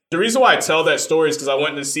The reason why I tell that story is because I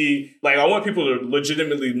want to see, like, I want people to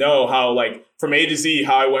legitimately know how, like, from A to Z,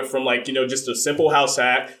 how I went from, like, you know, just a simple house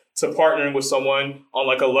hack to partnering with someone on,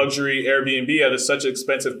 like, a luxury Airbnb at such an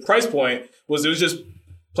expensive price point. It was just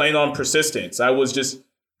playing on persistence. I was just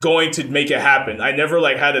going to make it happen. I never,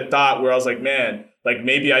 like, had a thought where I was like, man, like,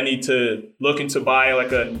 maybe I need to look into buy,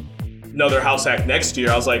 like, another house hack next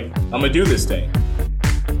year. I was like, I'm going to do this thing.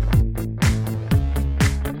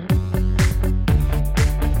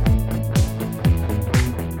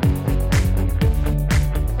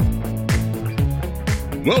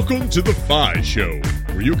 Welcome to The Fi Show,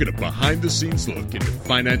 where you get a behind-the-scenes look into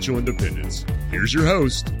financial independence. Here's your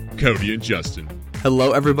host, Cody and Justin.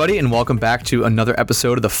 Hello, everybody, and welcome back to another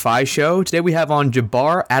episode of The Fi Show. Today we have on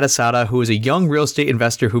Jabbar Adesada, who is a young real estate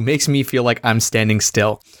investor who makes me feel like I'm standing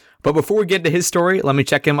still. But before we get into his story, let me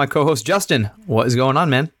check in my co-host, Justin. What is going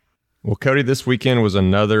on, man? Well, Cody, this weekend was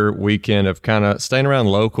another weekend of kind of staying around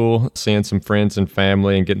local, seeing some friends and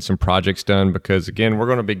family and getting some projects done because, again, we're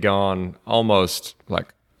going to be gone almost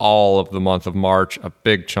like all of the month of March, a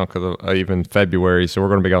big chunk of even February. So we're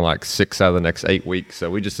going to be gone like 6 out of the next 8 weeks. So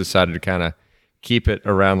we just decided to kind of keep it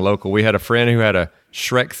around local. We had a friend who had a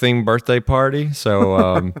Shrek-themed birthday party.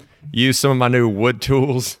 So used some of my new wood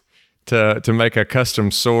tools to make a custom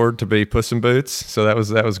sword to be Puss in Boots. So that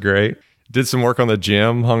was great. Did some work on the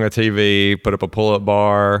gym, hung a TV, put up a pull-up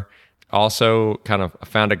bar. Also kind of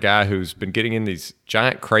found a guy who's been getting in these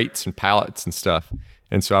giant crates and pallets and stuff.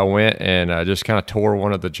 And so I went and just kind of tore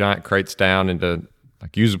one of the giant crates down into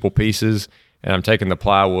like usable pieces. And I'm taking the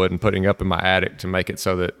plywood and putting it up in my attic to make it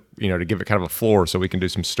so that, you know, to give it kind of a floor so we can do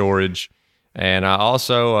some storage. And I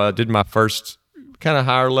also did my first kind of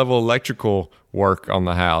higher level electrical work on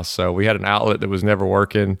the house. So we had an outlet that was never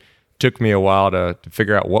working. Took me a while to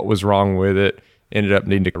figure out what was wrong with it. Ended up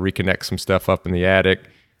needing to reconnect some stuff up in the attic.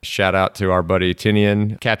 Shout out to our buddy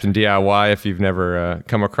Tinian, Captain DIY, if you've never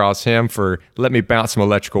come across him, for letting me bounce some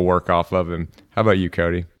electrical work off of him. How about you,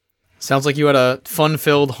 Cody? Sounds like you had a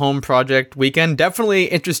fun-filled home project weekend. Definitely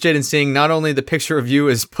interested in seeing not only the picture of you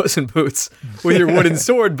as Puss in Boots with your wooden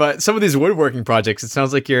sword, but some of these woodworking projects. It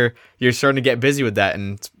sounds like you're starting to get busy with that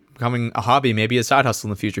and it's becoming a hobby, maybe a side hustle in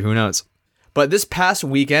the future. Who knows? But this past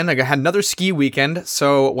weekend, I had another ski weekend,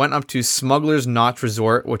 so went up to Smuggler's Notch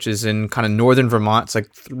Resort, which is in kind of northern Vermont. It's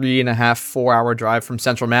like 3.5, 4 hour drive from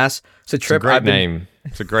Central Mass. It's a trip. It's a great name.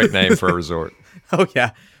 It's a great name for a resort. Oh,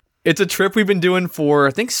 yeah. It's a trip we've been doing for,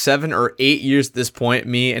 I think, 7 or 8 years at this point.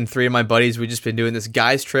 Me and 3 of my buddies, we've just been doing this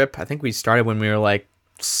guys trip. I think we started when we were like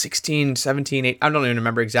 16, 17, 8. I don't even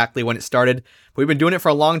remember exactly when it started. But we've been doing it for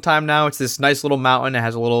a long time now. It's this nice little mountain. It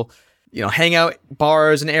has a little, you know, hangout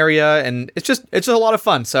bars and area, and it's a lot of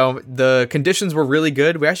fun. So the conditions were really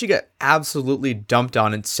good. We actually got absolutely dumped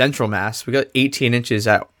on in Central Mass. We got 18 inches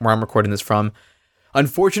at where I'm recording this from.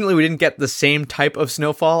 Unfortunately, we didn't get the same type of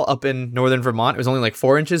snowfall up in northern Vermont. It was only like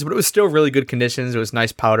 4 inches, but it was still really good conditions. It was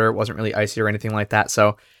nice powder. It wasn't really icy or anything like that.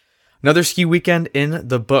 So another ski weekend in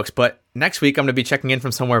the books. But next week, I'm going to be checking in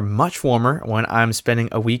from somewhere much warmer when I'm spending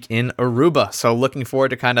a week in Aruba. So looking forward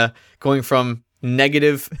to kind of going from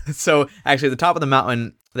negative. So actually at the top of the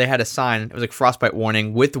mountain, they had a sign. It was like frostbite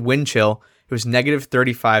warning with wind chill. It was negative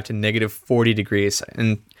 35 to negative 40 degrees.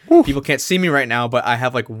 And people can't see me right now, but I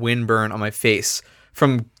have like wind burn on my face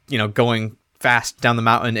from, you know, going fast down the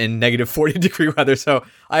mountain in negative 40 degree weather. So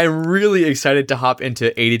I am really excited to hop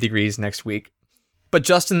into 80 degrees next week. But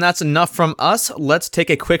Justin, that's enough from us. Let's take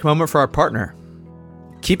a quick moment for our partner.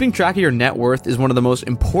 Keeping track of your net worth is one of the most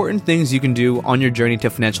important things you can do on your journey to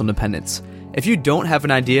financial independence. If you don't have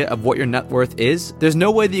an idea of what your net worth is, there's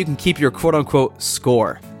no way that you can keep your quote-unquote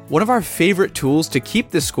score. One of our favorite tools to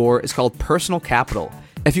keep this score is called Personal Capital.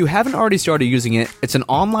 If you haven't already started using it, it's an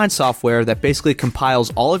online software that basically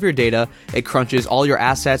compiles all of your data, it crunches all your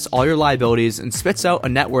assets, all your liabilities, and spits out a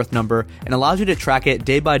net worth number and allows you to track it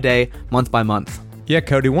day by day, month by month. Yeah,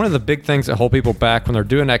 Cody, one of the big things that hold people back when they're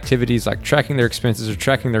doing activities like tracking their expenses or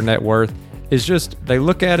tracking their net worth is just they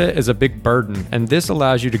look at it as a big burden, and this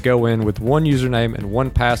allows you to go in with one username and one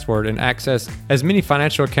password and access as many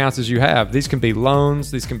financial accounts as you have. These can be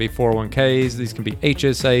loans, these can be 401ks, these can be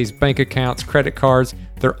HSAs, bank accounts, credit cards.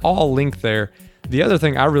 They're all linked there. The other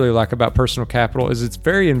thing I really like about Personal Capital is it's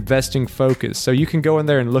very investing focused. So you can go in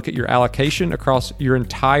there and look at your allocation across your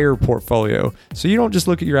entire portfolio. So you don't just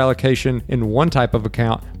look at your allocation in one type of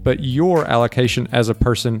account, but your allocation as a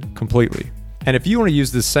person completely. And if you want to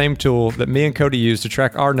use the same tool that me and Cody use to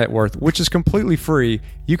track our net worth, which is completely free,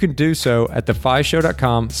 you can do so at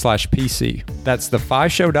thefishow.com/PC. That's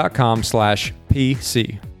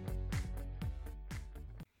thefishow.com/PC.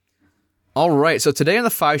 All right, so today on The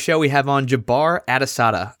Fi Show, we have on Jabbar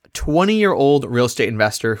Adesada. 20-year-old real estate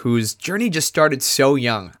investor whose journey just started so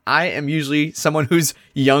young. I am usually someone who's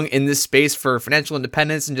young in this space for financial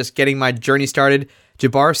independence and just getting my journey started.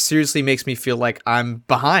 Jabbar seriously makes me feel like I'm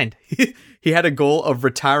behind. He had a goal of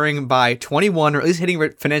retiring by 21, or at least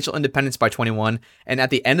hitting financial independence by 21. And at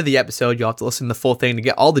the end of the episode, you'll have to listen to the full thing to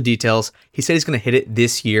get all the details. He said he's going to hit it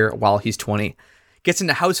this year while he's 20. Gets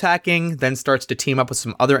into house hacking, then starts to team up with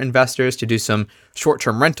some other investors to do some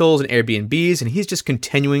short-term rentals and Airbnbs. And he's just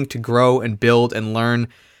continuing to grow and build and learn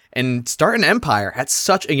and start an empire at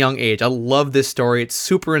such a young age. I love this story. It's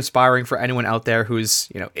super inspiring for anyone out there who's,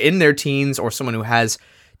 in their teens or someone who has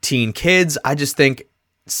teen kids. I just think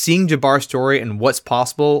seeing Jabbar's story and what's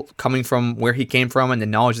possible coming from where he came from and the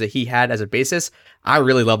knowledge that he had as a basis, I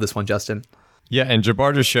really love this one, Justin. Yeah, and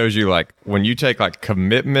Jabbar just shows you, like, when you take, like,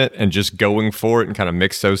 commitment and just going for it and kind of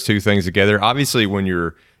mix those two things together. Obviously, when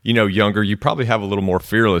you're, younger, you probably have a little more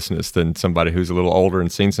fearlessness than somebody who's a little older and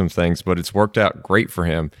seen some things, but it's worked out great for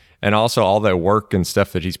him. And also all that work and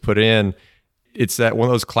stuff that he's put in, it's that one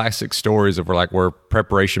of those classic stories of where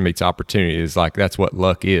preparation meets opportunity is like, that's what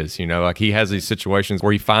luck is, like he has these situations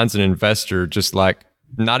where he finds an investor just like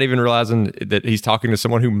not even realizing that he's talking to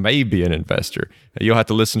someone who may be an investor. You'll have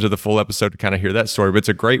to listen to the full episode to kind of hear that story, but it's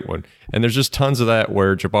a great one. And there's just tons of that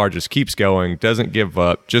where Jabbar just keeps going, doesn't give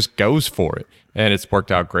up, just goes for it. And it's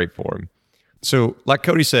worked out great for him. So like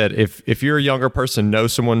Cody said, if you're a younger person, know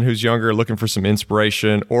someone who's younger, looking for some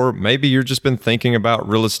inspiration, or maybe you've just been thinking about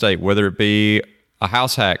real estate, whether it be a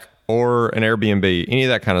house hack or an Airbnb, any of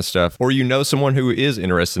that kind of stuff, or someone who is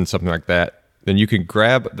interested in something like that, then you can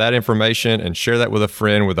grab that information and share that with a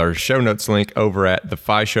friend with our show notes link over at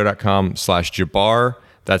thefishow.com/Jabbar.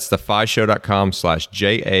 That's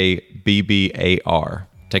thefishow.com/JABBAR.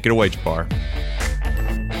 Take it away, Jabbar.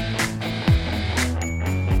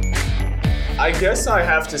 I guess I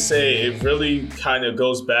have to say it really kind of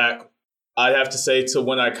goes back, I have to say, to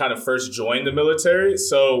when I kind of first joined the military.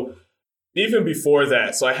 So even before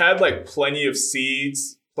that, so I had like plenty of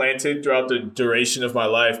seeds planted throughout the duration of my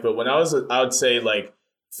life. But when I would say like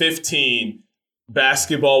 15,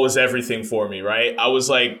 basketball was everything for me, right? I was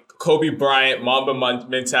like Kobe Bryant, Mamba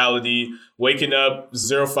mentality, waking up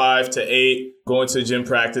 05 to 8, going to the gym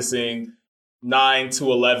practicing, 9 to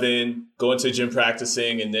 11, going to the gym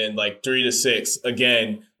practicing, and then like 3 to 6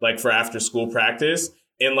 again, like for after school practice.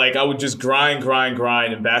 And like I would just grind,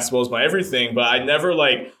 and basketball is my everything. But I never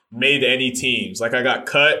like made any teams. Like I got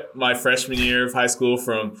cut my freshman year of high school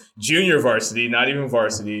from junior varsity, not even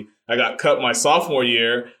varsity. I got cut my sophomore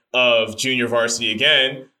year of junior varsity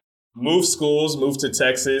again, moved schools, moved to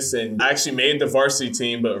Texas, and I actually made the varsity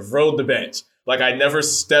team, but rode the bench. Like I never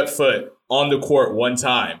stepped foot on the court one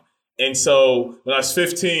time. And so when I was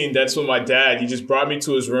 15, that's when my dad, he just brought me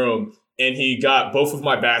to his room and he got both of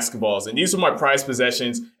my basketballs. And these were my prized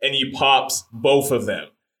possessions, and he pops both of them,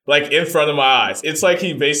 like in front of my eyes. It's like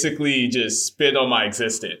he basically just spit on my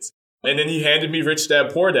existence. And then he handed me Rich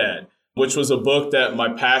Dad, Poor Dad, which was a book that my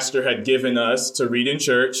pastor had given us to read in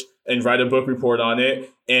church and write a book report on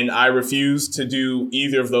it. And I refused to do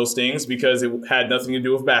either of those things because it had nothing to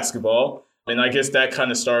do with basketball. And I guess that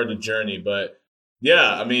kind of started the journey. But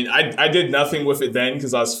yeah, I mean, I did nothing with it then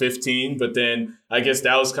because I was 15. But then I guess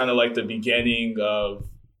that was kind of like the beginning of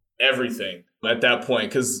everything at that point.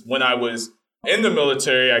 Because when I was in the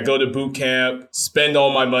military, I go to boot camp, spend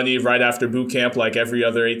all my money right after boot camp like every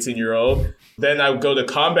other 18-year-old. Then I would go to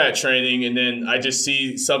combat training, and then I just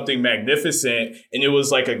see something magnificent. And it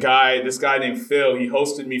was like this guy named Phil, he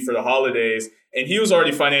hosted me for the holidays, and he was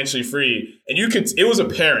already financially free. And it was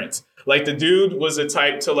apparent. Like the dude was the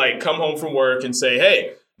type to like come home from work and say,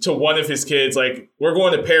 hey, to one of his kids, like, we're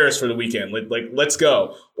going to Paris for the weekend. Like, let's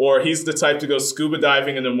go. Or he's the type to go scuba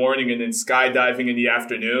diving in the morning and then skydiving in the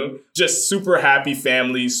afternoon. Just super happy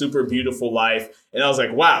family, super beautiful life. And I was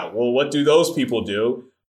like, wow, well, what do those people do?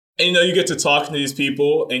 And, you get to talking to these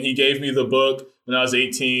people. And he gave me the book when I was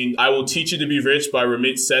 18, I Will Teach You to Be Rich by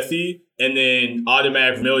Ramit Sethi, and then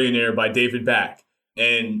Automatic Millionaire by David Back.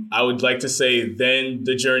 And I would like to say then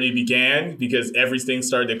the journey began because everything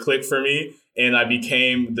started to click for me. And I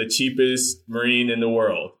became the cheapest Marine in the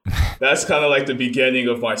world. That's kind of like the beginning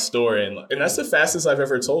of my story. And that's the fastest I've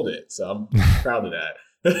ever told it. So I'm proud of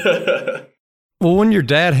that. Well, when your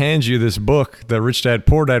dad hands you this book, The Rich Dad,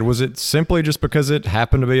 Poor Dad, was it simply just because it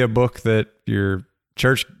happened to be a book that your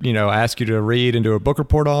church, asked you to read and do a book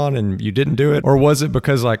report on and you didn't do it? Or was it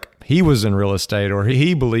because like he was in real estate or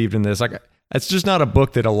he believed in this? Like, it's just not a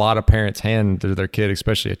book that a lot of parents hand to their kid,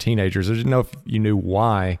 especially a teenager. So I didn't know if you knew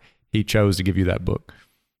why he chose to give you that book.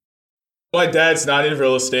 My dad's not in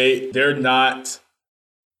real estate. They're not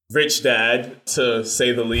rich dad, to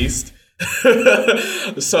say the least.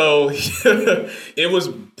 So it was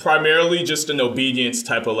primarily just an obedience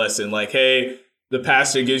type of lesson. Like, hey, the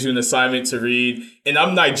pastor gives you an assignment to read, and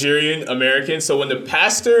I'm Nigerian American. So when the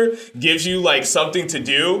pastor gives you like something to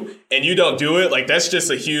do and you don't do it, like that's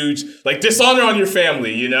just a huge like dishonor on your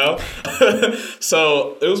family, you know?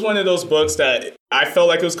 So it was one of those books that I felt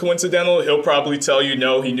like it was coincidental. He'll probably tell you,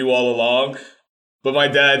 no, he knew all along. But my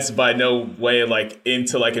dad's by no way like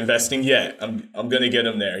into like investing yet. I'm going to get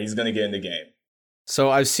him there. He's going to get in the game.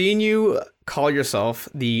 So I've seen you call yourself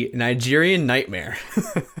the Nigerian Nightmare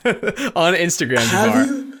on Instagram,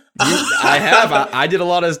 Jabbar. I have. I did a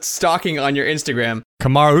lot of stalking on your Instagram.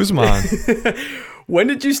 Kamar Usman. When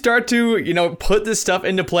did you start to, put this stuff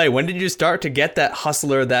into play? When did you start to get that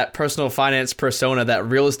hustler, that personal finance persona, that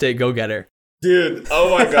real estate go-getter? Dude,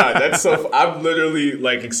 oh my God, that's so... I'm literally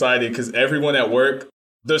like excited because everyone at work,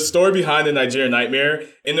 the story behind the Nigerian Nightmare,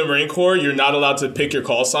 in the Marine Corps, you're not allowed to pick your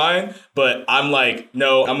call sign, but I'm like,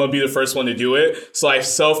 no, I'm going to be the first one to do it. So I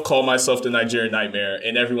self-call myself the Nigerian Nightmare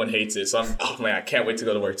and everyone hates it. So I can't wait to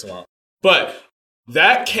go to work tomorrow. But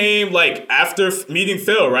that came like after meeting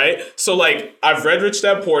Phil, right? So like I've read Rich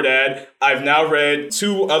Dad Poor Dad. I've now read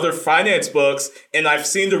 2 other finance books and I've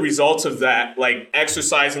seen the results of that, like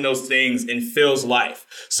exercising those things in Phil's life.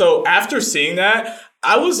 So after seeing that,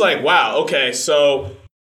 I was like, wow, okay, so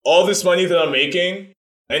all this money that I'm making,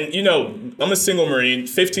 and I'm a single Marine,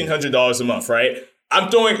 $1,500 a month, right? I'm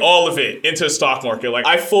throwing all of it into the stock market. Like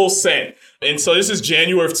I full sent. And so this is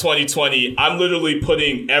January of 2020. I'm literally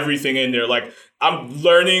putting everything in there. Like I'm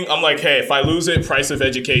learning. I'm like, hey, if I lose it, price of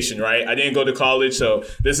education, right? I didn't go to college, so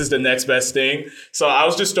this is the next best thing. So I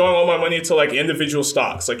was just throwing all my money into like individual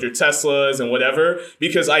stocks, like your Teslas and whatever,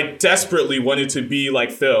 because I desperately wanted to be like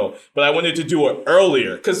Phil, but I wanted to do it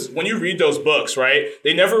earlier. Because when you read those books, right,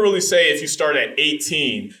 they never really say if you start at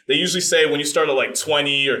 18. They usually say when you start at like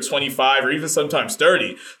 20 or 25 or even sometimes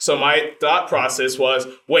 30. So my thought process was,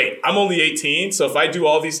 wait, I'm only 18. So if I do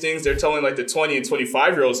all these things they're telling like the 20 and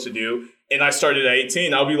 25-year-olds to do, and I started at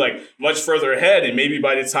 18, I'll be like much further ahead. And maybe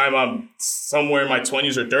by the time I'm somewhere in my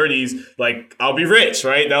 20s or 30s, like I'll be rich,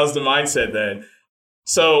 right? That was the mindset then.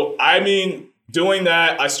 So, doing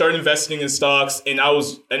that, I started investing in stocks and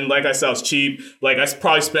like I said, I was cheap. Like I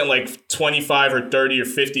probably spent like 25 or 30 or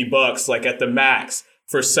 $50 like at the max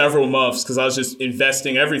for several months because I was just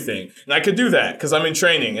investing everything. And I could do that because I'm in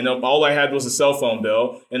training and all I had was a cell phone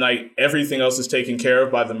bill and everything else is taken care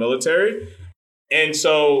of by the military. And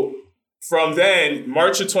so from then,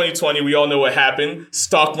 March of 2020, we all know what happened.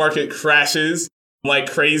 Stock market crashes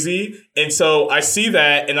like crazy. And so I see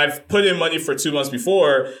that and I've put in money for 2 months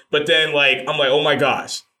before, but then I'm like, oh my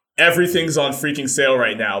gosh, everything's on freaking sale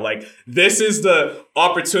right now. Like this is the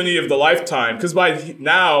opportunity of the lifetime. Cause by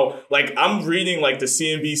now, I'm reading the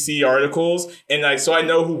CNBC articles and so I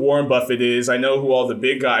know who Warren Buffett is. I know who all the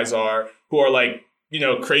big guys are who are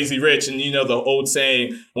crazy rich. And the old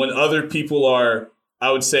saying, when other people are,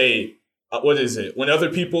 I would say, what is it? When other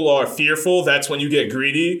people are fearful, that's when you get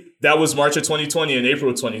greedy. That was March of 2020 and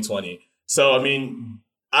April of 2020. So,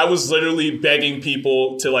 I was literally begging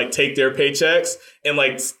people to take their paychecks and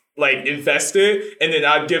invest it. And then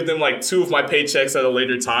I'd give them 2 of my paychecks at a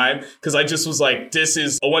later time. Cause I just was like, this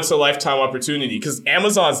is a once in a lifetime opportunity. Cause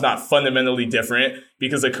Amazon's not fundamentally different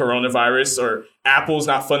because of coronavirus, or Apple's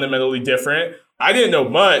not fundamentally different. I didn't know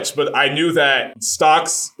much, but I knew that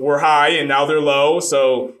stocks were high and now they're low.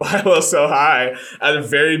 So buy low, sell high. I had a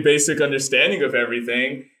very basic understanding of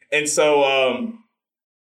everything. And so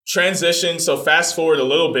transition. So fast forward a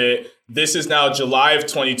little bit. This is now July of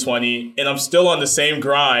 2020 and I'm still on the same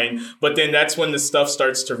grind. But then that's when the stuff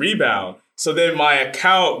starts to rebound. So then my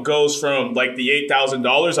account goes from the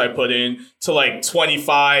 $8,000 I put in to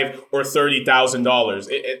 $25,000 or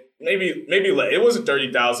 $30,000. Maybe it wasn't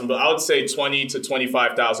 $30,000, but I would say $20,000 to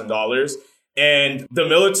 $25,000. And the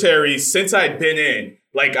military, since I'd been in,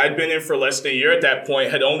 I'd been in for less than a year at that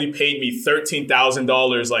point, had only paid me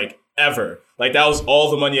 $13,000 ever. That was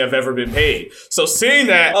all the money I've ever been paid. So seeing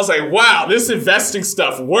that, I was like, wow, this investing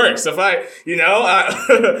stuff works. If it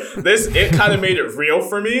kind of made it real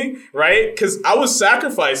for me, right? Because I was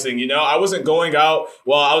sacrificing, I wasn't going out.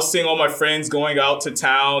 Well, I was seeing all my friends going out to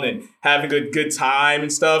town and having a good time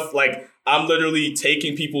and stuff. I'm literally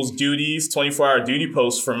taking people's duties, 24-hour duty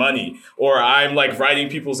posts for money. Or I'm writing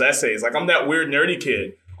people's essays. I'm that weird nerdy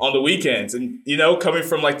kid on the weekends. And, coming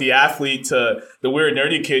from the athlete to the weird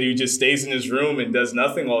nerdy kid who just stays in his room and does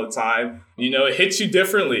nothing all the time, it hits you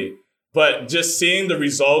differently. But just seeing the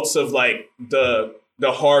results of the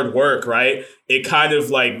hard work, right? It kind of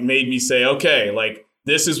made me say, okay,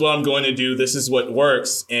 this is what I'm going to do. This is what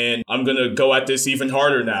works. And I'm going to go at this even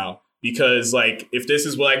harder now. because like, if this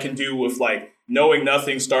is what I can do with like knowing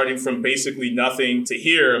nothing, starting from basically nothing to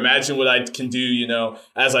here, imagine what I can do, you know,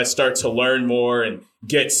 as I start to learn more and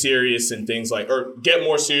get serious and things like, or get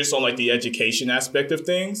more serious on like the education aspect of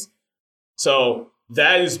things. So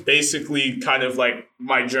that is basically kind of like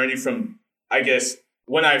my journey from, I guess,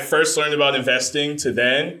 when I first learned about investing to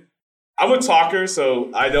then. I'm a talker,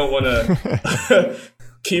 so I don't want to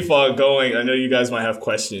keep on going. I know you guys might have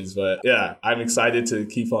questions, but yeah, I'm excited to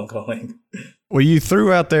keep on going. Well, you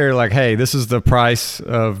threw out there like, hey, this is the price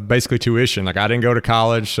of basically tuition. Like, I didn't go to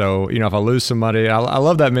college, so, you know, if I lose some money, I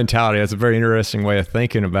love that mentality. That's a very interesting way of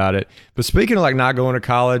thinking about it. But speaking of like not going to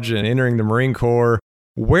college and entering the Marine Corps,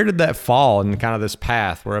 where did that fall in kind of this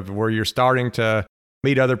path where you're starting to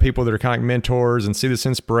meet other people that are kind of mentors and see this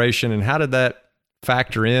inspiration? And how did that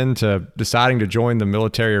factor into deciding to join the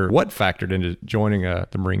military, or what factored into joining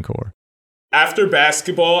the Marine Corps? After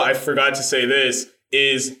basketball, I forgot to say this,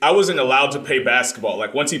 is I wasn't allowed to play basketball.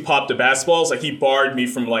 Like once he popped the basketballs, like he barred me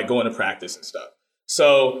from like going to practice and stuff.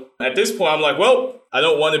 So at this point, I'm like, well, I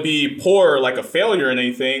don't want to be poor or like a failure or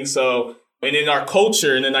anything. So, and in our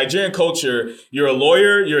culture, in the Nigerian culture, you're a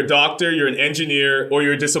lawyer, you're a doctor, you're an engineer, or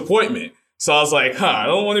you're a disappointment. So I was like, I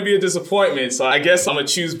don't want to be a disappointment. So I guess I'm going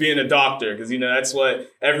to choose being a doctor because, you know, that's what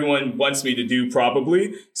everyone wants me to do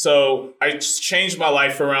probably. So I just changed my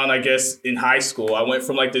life around, I guess, in high school. I went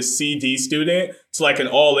from like this C/D student to like an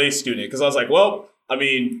all-A student because I was like, well, I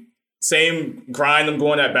mean, same grind I'm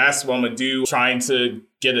going at basketball, I'm going to do trying to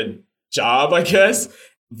get a job, I guess.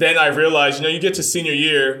 Then I realized, you know, you get to senior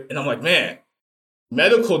year and I'm like, man,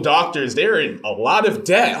 medical doctors, they're in a lot of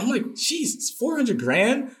debt. I'm like, geez, it's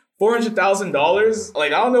 $400,000. $400,000.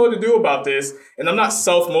 Like, I don't know what to do about this. And I'm not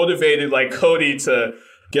self-motivated like Cody to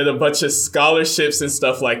get a bunch of scholarships and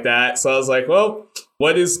stuff like that. So I was like, well,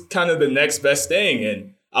 what is kind of the next best thing?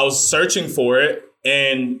 And I was searching for it.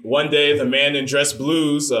 And one day the man in dress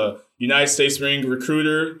blues, a United States Marine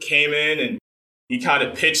recruiter, came in and he kind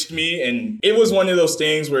of pitched me. And it was one of those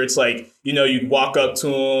things where it's like, you know, you walk up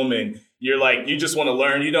to him and you're like, you just want to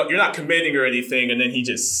learn. You're not committing or anything. And then he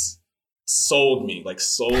just sold me,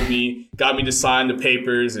 got me to sign the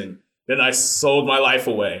papers, and then I sold my life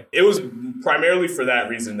away. It was primarily for that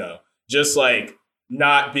reason, though. Just like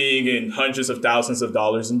not being in hundreds of thousands of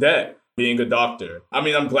dollars in debt, being a doctor. I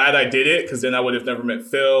mean, I'm glad I did it because then I would have never met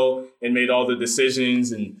Phil and made all the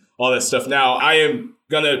decisions and all that stuff. Now, I am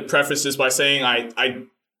going to preface this by saying I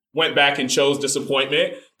went back and chose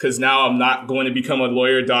disappointment because now I'm not going to become a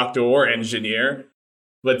lawyer, doctor, or engineer.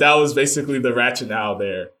 But that was basically the rationale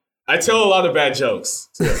there. I tell a lot of bad jokes.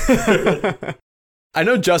 I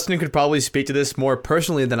know Justin could probably speak to this more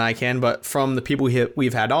personally than I can, but from the people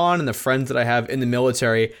we've had on and the friends that I have in the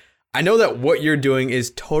military, I know that what you're doing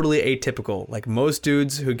is totally atypical. Like most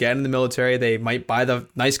dudes who get in the military, they might buy the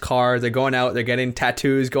nice car, they're going out, they're getting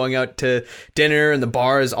tattoos, going out to dinner and the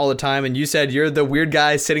bars all the time. And you said you're the weird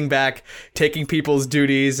guy sitting back, taking people's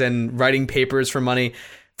duties and writing papers for money.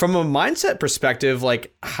 From a mindset perspective,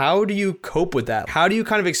 like, how do you cope with that? How do you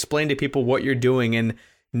kind of explain to people what you're doing and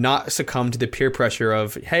not succumb to the peer pressure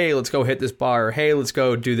of, hey, let's go hit this bar, or hey, let's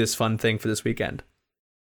go do this fun thing for this weekend?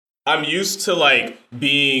 I'm used to like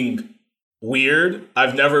being weird.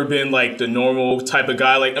 I've never been like the normal type of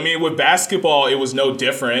guy. Like, I mean, with basketball, it was no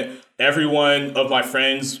different. Every one of my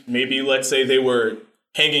friends, maybe let's say they were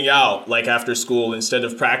hanging out like after school instead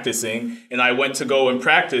of practicing, and I went to go and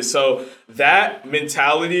practice. So that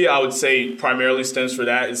mentality, I would say, primarily stems for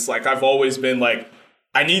that. It's like I've always been like,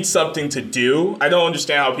 I need something to do. I don't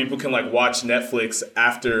understand how people can like watch Netflix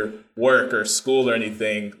after work or school or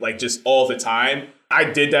anything, like just all the time. I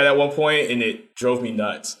did that at one point and it drove me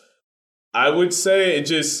nuts. I would say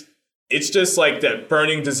it's just like that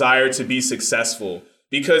burning desire to be successful.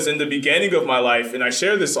 Because in the beginning of my life, and I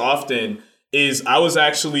share this often, is I was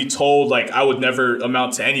actually told like I would never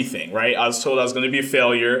amount to anything, right? I was told I was going to be a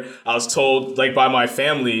failure. I was told like by my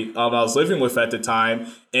family I was living with at the time.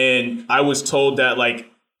 And I was told that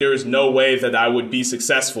like there was no way that I would be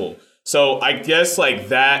successful. So I guess like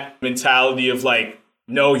that mentality of like,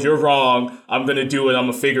 no, you're wrong, I'm going to do it, I'm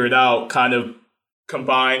going to figure it out, kind of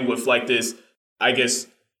combined with like this, I guess,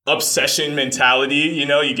 obsession mentality, you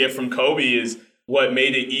know, you get from Kobe is what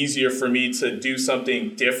made it easier for me to do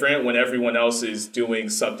something different when everyone else is doing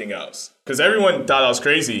something else. Because everyone thought I was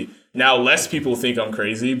crazy. Now less people think I'm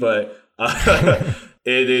crazy, but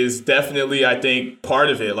it is definitely, I think, part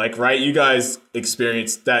of it. Like, right, you guys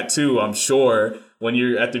experienced that too, I'm sure, when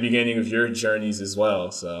you're at the beginning of your journeys as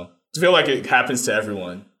well. So I feel like it happens to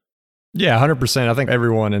everyone. Yeah, 100%. I think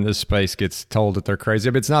everyone in this space gets told that they're crazy,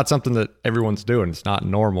 but it's not something that everyone's doing. It's not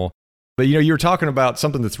normal. But, you were talking about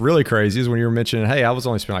something that's really crazy is when you were mentioning, hey, I was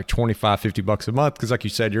only spending like 25, $50 a month. Because like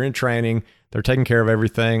you said, you're in training, they're taking care of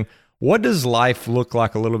everything. What does life look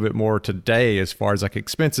like a little bit more today as far as like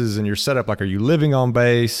expenses and your setup? Like, are you living on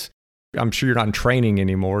base? I'm sure you're not in training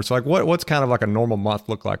anymore. So like what's kind of like a normal month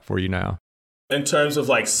look like for you now? In terms of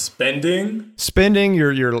like spending,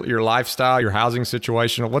 your lifestyle, your housing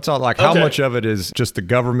situation, what's all like, how much of it is just the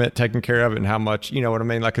government taking care of it and how much, you know what I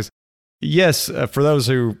mean? Like, cause yes, for those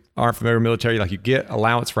who aren't familiar with military, like you get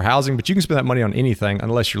allowance for housing, but you can spend that money on anything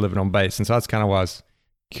unless you're living on base. And so that's kind of why I was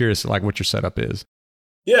curious, like what your setup is.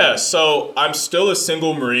 Yeah. So I'm still a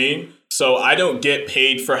single Marine, so I don't get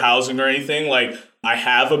paid for housing or anything. Like I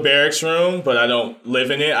have a barracks room, but I don't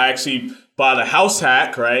live in it. I actually bought a house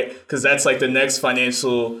hack, right? Because that's like the next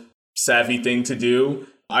financial savvy thing to do.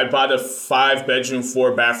 I bought a 5-bedroom,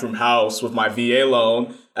 4-bathroom house with my VA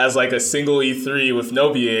loan as like a single E3 with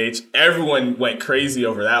no BH. Everyone went crazy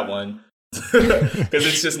over that one because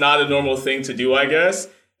it's just not a normal thing to do, I guess.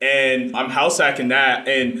 And I'm house hacking that.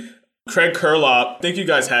 And Craig Curlop, I think you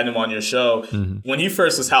guys had him on your show. Mm-hmm. When he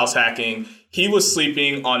first was house hacking, he was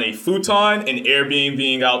sleeping on a futon and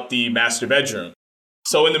Airbnb out the master bedroom.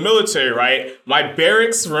 So in the military, right, my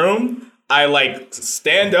barracks room, I like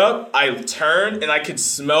stand up, I turn, and I could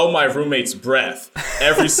smell my roommate's breath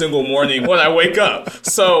every single morning when I wake up.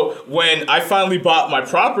 So when I finally bought my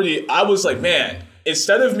property, I was like, man,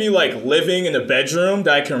 instead of me like living in a bedroom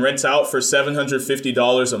that I can rent out for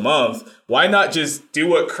 $750 a month, why not just do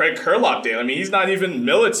what Craig Curlop did? I mean, he's not even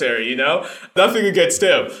military, you know? Nothing against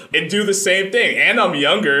him. And do the same thing. And I'm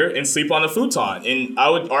younger and sleep on a futon. And I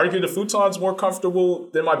would argue the futon's more comfortable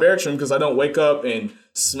than my barracks room because I don't wake up and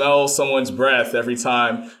smell someone's breath every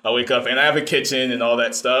time I wake up. And I have a kitchen and all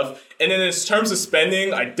that stuff. And then in terms of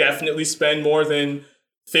spending, I definitely spend more than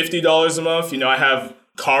 $50 a month. You know, I have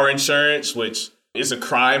car insurance, which is a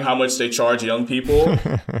crime how much they charge young people.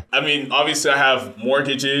 I mean, obviously I have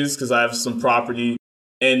mortgages because I have some property.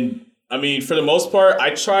 And I mean, for the most part, I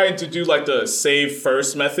try to do like the save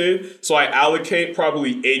first method. So I allocate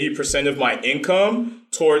probably 80% of my income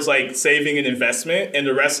towards like saving and investment. And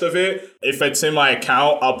the rest of it, if it's in my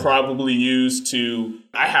account, I'll probably use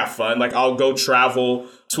I have fun. Like I'll go travel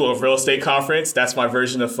to a real estate conference. That's my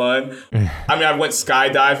version of fun. I mean, I went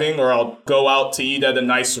skydiving, or I'll go out to eat at a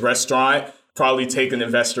nice restaurant. Probably take an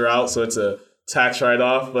investor out, so it's a tax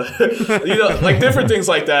write-off. But, you know, like different things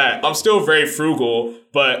like that. I'm still very frugal,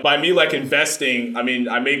 but by me like investing, I mean,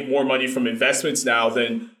 I make more money from investments now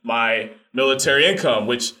than my military income,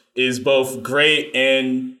 which is both great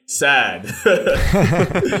and sad.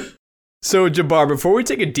 So, Jabbar, before we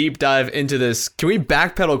take a deep dive into this, can we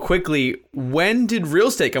backpedal quickly? When did real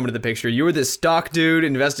estate come into the picture? You were this stock dude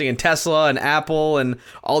investing in Tesla and Apple and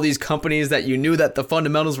all these companies that you knew that the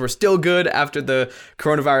fundamentals were still good after the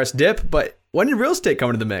coronavirus dip. But when did real estate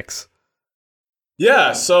come into the mix?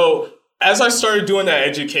 Yeah, so as I started doing that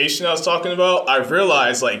education I was talking about, I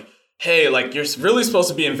realized like, hey, like you're really supposed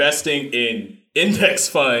to be investing in index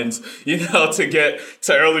funds, you know, to get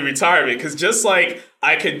to early retirement. Because just like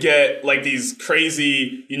I could get like these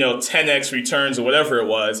crazy, you know, 10x returns or whatever it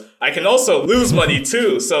was, I can also lose money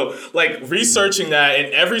too. So like researching that,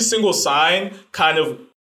 and every single sign kind of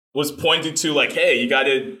was pointing to like, hey, you got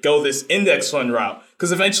to go this index fund route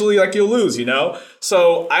because eventually like you'll lose, you know?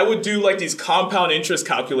 So I would do like these compound interest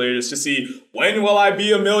calculators to see when will I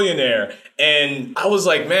be a millionaire? And I was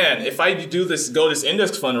like, man, if I go this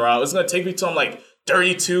index fund route, it's going to take me till I'm like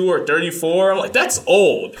 32 or 34. I'm like, that's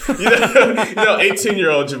old, you know,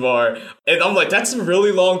 18-year-old Jabbar. And I'm like, that's a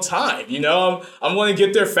really long time. You know, I'm going to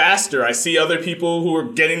get there faster. I see other people who are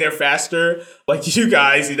getting there faster, like you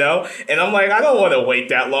guys, you know, and I'm like, I don't want to wait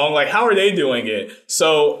that long. Like, how are they doing it?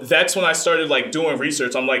 So that's when I started like doing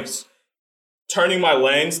research. I'm like turning my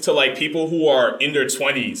lens to like people who are in their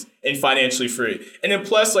 20s and financially free. And then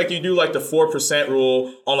plus like you do like the 4%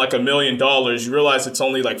 rule on like $1 million, you realize it's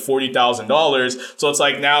only like $40,000. So it's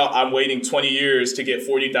like now I'm waiting 20 years to get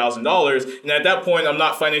 $40,000. And at that point, I'm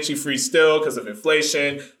not financially free still because of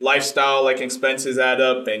inflation, lifestyle, like expenses add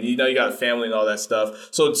up, and you know, you got a family and all that stuff.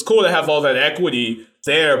 So it's cool to have all that equity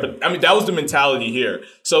there. But I mean, that was the mentality here.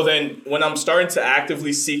 So then when I'm starting to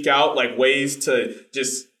actively seek out like ways to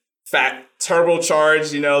just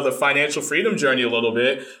turbocharge, you know, the financial freedom journey a little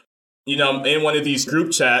bit. You know, I'm in one of these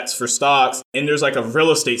group chats for stocks and there's like a real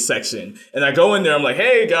estate section. And I go in there, I'm like,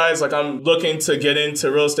 hey guys, like I'm looking to get into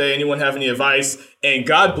real estate. Anyone have any advice? And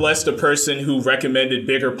God bless the person who recommended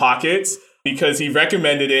Bigger Pockets because he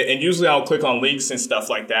recommended it. And usually I'll click on links and stuff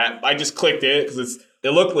like that. I just clicked it because it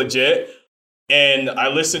looked legit. And I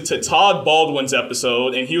listened to Todd Baldwin's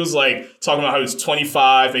episode, and he was like talking about how he was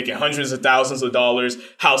 25, making hundreds of thousands of dollars,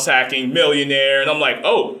 house hacking, millionaire. And I'm like,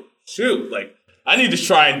 oh, shoot, like I need to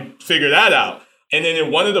try and figure that out. And then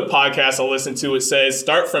in one of the podcasts I listened to, it says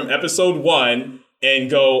start from episode 1 and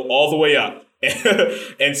go all the way up.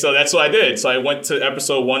 And so that's what I did. So I went to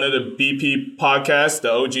episode 1 of the BP podcast,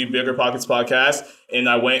 the OG Bigger Pockets podcast, and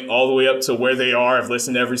I went all the way up to where they are. I've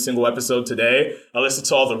listened to every single episode today. I listened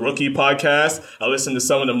to all the rookie podcasts. I listened to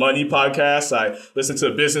some of the money podcasts. I listened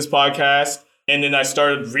to a business podcast. And then I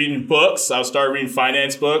started reading books. I started reading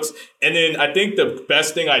finance books. And then I think the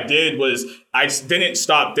best thing I did was I didn't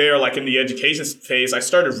stop there, like in the education phase. I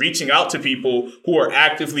started reaching out to people who are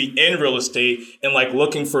actively in real estate and like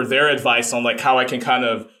looking for their advice on like how I can kind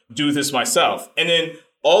of do this myself. And then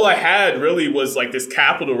all I had really was like this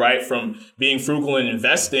capital, right, from being frugal and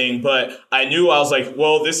investing. But I knew I was like,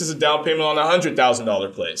 well, this is a down payment on a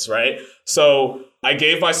 $100,000 place, right? So I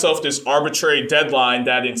gave myself this arbitrary deadline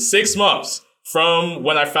that in 6 months, from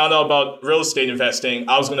when I found out about real estate investing,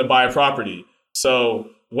 I was going to buy a property.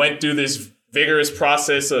 So went through this vigorous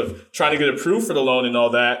process of trying to get approved for the loan and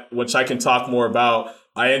all that, which I can talk more about.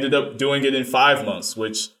 I ended up doing it in 5 months,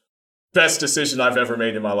 which best decision I've ever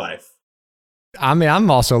made in my life. I mean, I'm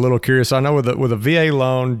also a little curious. I know with a VA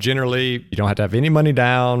loan, generally, you don't have to have any money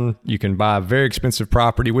down. You can buy a very expensive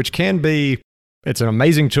property, which can be, it's an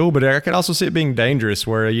amazing tool, but I can also see it being dangerous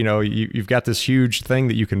where, you know, you've got this huge thing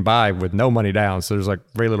that you can buy with no money down. So there's like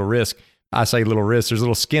very little risk. I say little risk, there's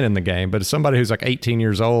little skin in the game. But as somebody who's like 18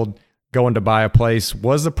 years old going to buy a place,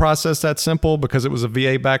 was the process that simple because it was a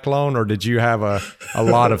VA-backed loan, or did you have a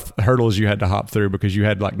lot of hurdles you had to hop through because you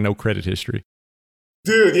had like no credit history?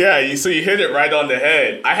 Dude, yeah, so you hit it right on the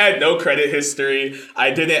head. I had no credit history. I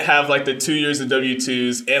didn't have like the 2 years of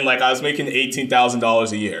W-2s, and like I was making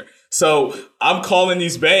 $18,000 a year. So I'm calling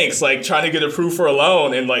these banks, like trying to get approved for a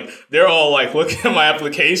loan, and like they're all like looking at my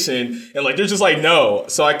application and like they're just like, no.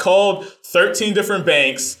 So I called 13 different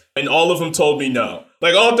banks and all of them told me no.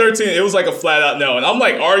 Like all 13, it was like a flat out no. And I'm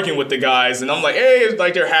like arguing with the guys and I'm like, hey,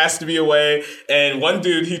 like there has to be a way. And one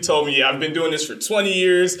dude, he told me, yeah, I've been doing this for 20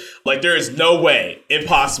 years. Like there is no way,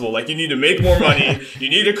 impossible. Like you need to make more money, you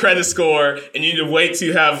need a credit score, and you need to wait till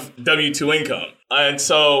you have W-2 income. And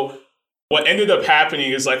so what ended up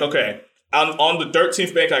happening is like, okay, on the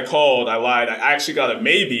 13th bank I called, I lied. I actually got a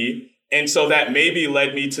maybe. And so that maybe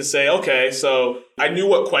led me to say, okay, so I knew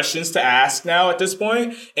what questions to ask now at this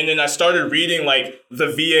point. And then I started reading like the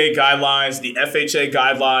VA guidelines, the FHA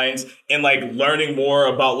guidelines, and like learning more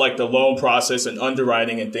about like the loan process and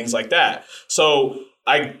underwriting and things like that. So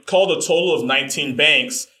I called a total of 19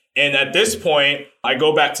 banks. And at this point, I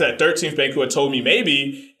go back to that 13th bank who had told me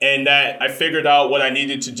maybe, and that I figured out what I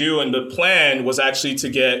needed to do. And the plan was actually to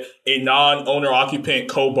get a non-owner occupant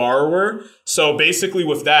co-borrower. So basically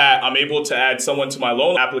with that, I'm able to add someone to my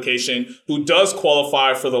loan application who does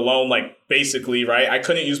qualify for the loan, like basically, right? I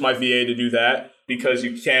couldn't use my VA to do that because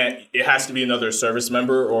you can't, it has to be another service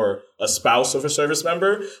member or a spouse of a service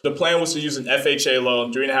member. The plan was to use an FHA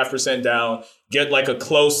loan, 3.5% down, get like a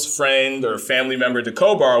close friend or family member to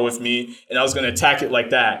co-borrow with me, and I was going to attack it like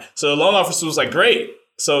that. So the loan officer was like, great.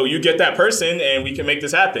 So you get that person and we can make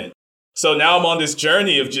this happen. So now I'm on this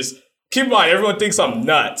journey of just, keep in mind, everyone thinks I'm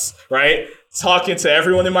nuts, right? Talking to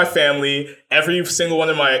everyone in my family, every single one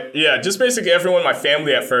of my, just basically everyone in my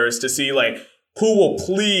family at first to see like, who will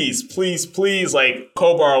please, like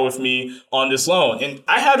co-borrow with me on this loan. And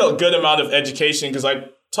I had a good amount of education because I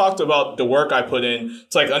talked about the work I put in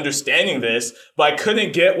to like understanding this, but I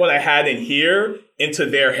couldn't get what I had in here into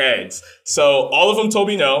their heads. So all of them told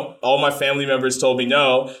me no. All my family members told me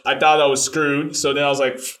no. I thought I was screwed. So then I was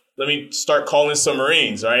like, let me start calling some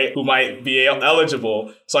Marines, right, who might be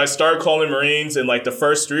eligible. So I started calling Marines, and like the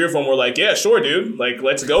first 3 of them were like, yeah, sure, dude. Like,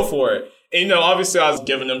 let's go for it. And, you know, obviously I was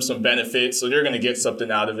giving them some benefits, so they're going to get something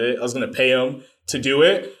out of it. I was going to pay them to do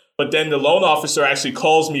it. But then the loan officer actually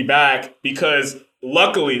calls me back because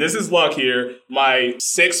luckily, this is luck here, my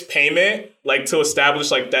 6th payment, like to establish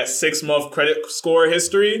like that 6-month credit score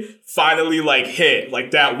history, finally like hit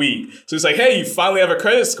like that week. So it's like, hey, you finally have a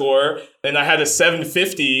credit score. And I had a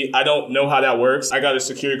 750. I don't know how that works. I got a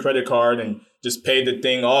secured credit card and just paid the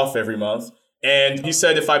thing off every month. And he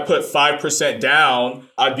said if I put 5% down,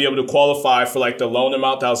 I'd be able to qualify for like the loan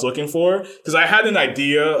amount that I was looking for. Because I had an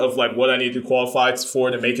idea of like what I needed to qualify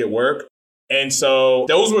for to make it work. And so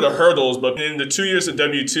those were the hurdles. But in the 2 years of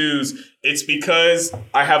W-2s, it's because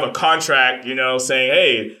I have a contract, you know, saying,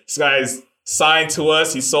 hey, this guy's signed to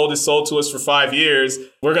us. He sold his soul to us for 5 years.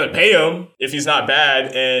 We're going to pay him if he's not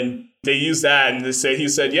bad. And they use that and he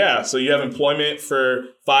said, yeah, so you have employment for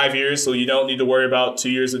 5 years, so you don't need to worry about 2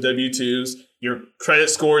 years of W-2s. your credit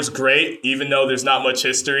score is great, even though there's not much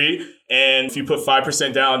history. And if you put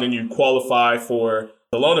 5% down, then you qualify for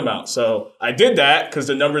the loan amount. So I did that because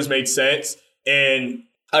the numbers made sense. And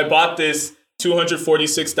I bought this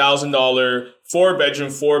 $246,000 4-bedroom,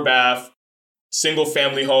 4-bath, single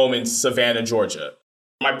family home in Savannah, Georgia.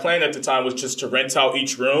 My plan at the time was just to rent out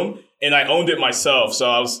each room, and I owned it myself. So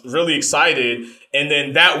I was really excited. And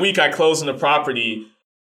then that week I closed on the property.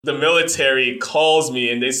 The military calls me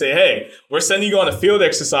and they say, hey, we're sending you on a field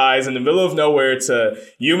exercise in the middle of nowhere to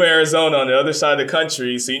Yuma, Arizona on the other side of the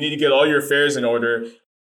country. So you need to get all your affairs in order.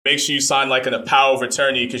 Make sure you sign like a power of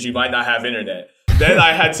attorney because you might not have internet. Then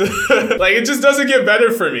I had to, it just doesn't get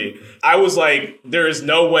better for me. I was like, there is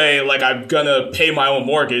no way, I'm going to pay my own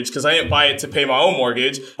mortgage because I didn't buy it to pay my own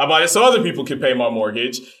mortgage. I bought it so other people could pay my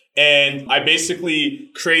mortgage. And I basically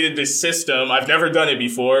created this system. I've never done it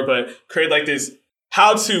before, but created this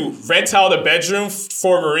how to rent out a bedroom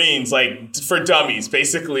for Marines, for dummies,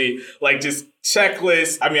 basically, just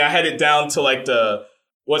checklist. I mean, I had it down to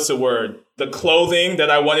the clothing that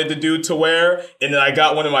I wanted to do to wear. And then I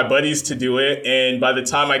got one of my buddies to do it. And by the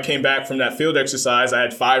time I came back from that field exercise, I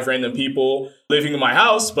had 5 random people living in my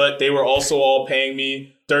house, but they were also all paying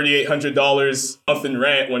me $3,800 a month in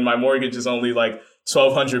rent when my mortgage is only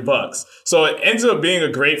 $1,200. So it ends up being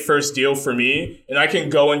a great first deal for me. And I can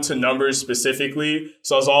go into numbers specifically.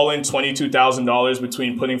 So I was all in $22,000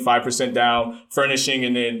 between putting 5% down, furnishing,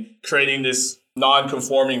 and then creating this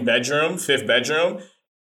non-conforming bedroom, 5th bedroom.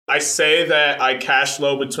 I say that I cash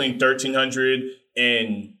flow between $1,300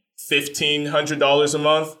 and $1,500 a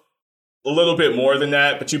month. A little bit more than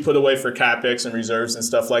that, but you put away for CapEx and reserves and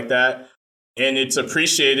stuff like that. And it's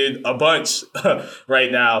appreciated a bunch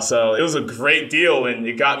right now. So it was a great deal. And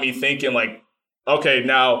it got me thinking okay,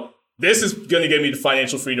 now this is going to give me the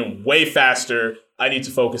financial freedom way faster. I need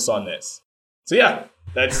to focus on this. So yeah,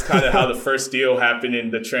 that's kind of how the first deal happened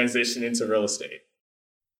in the transition into real estate.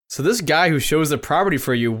 So this guy who shows the property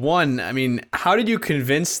for you, how did you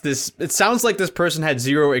convince this? It sounds like this person had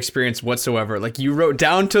zero experience whatsoever. You wrote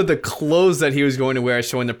down to the clothes that he was going to wear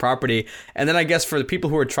showing the property. And then I guess for the people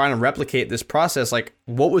who are trying to replicate this process,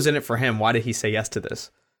 what was in it for him? Why did he say yes to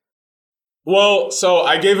this? Well, so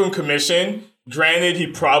I gave him commission. Granted, he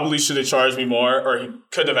probably should have charged me more, or he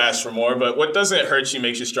could have asked for more, but what doesn't hurt you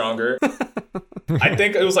makes you stronger. I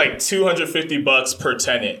think it was $250 per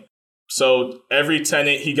tenant. So every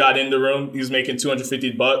tenant he got in the room, he was making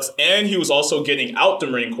 $250, and he was also getting out the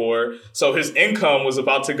Marine Corps. So his income was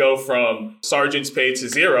about to go from sergeant's pay to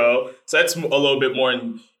 0. So that's a little bit more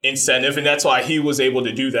incentive, and that's why he was able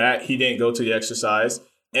to do that. He didn't go to the exercise.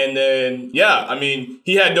 And then,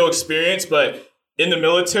 he had no experience, but in the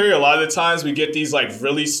military, a lot of the times we get these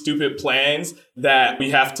really stupid plans that we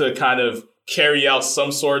have to kind of carry out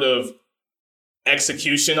some sort of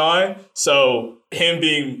execution on. So him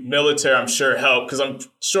being military, I'm sure helped, because I'm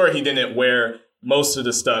sure he didn't wear most of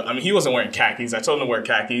the stuff. I mean, he wasn't wearing khakis. I told him to wear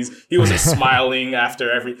khakis. He wasn't smiling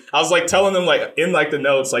after I was telling him in the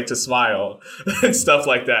notes, to smile and stuff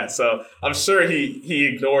like that. So I'm sure he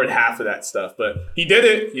ignored half of that stuff, but he did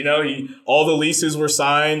it. All the leases were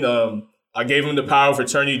signed. I gave him the power of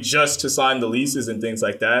attorney just to sign the leases and things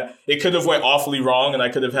like that. It could have went awfully wrong, and I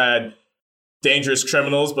could have had dangerous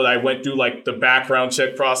criminals, but I went through the background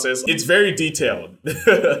check process. It's very detailed.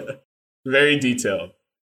 Very detailed.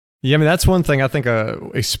 Yeah, that's one thing I think,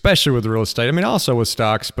 especially with real estate. Also with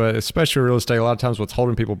stocks, but especially real estate, a lot of times what's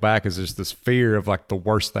holding people back is just this fear of the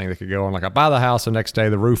worst thing that could go on. I buy the house, the next day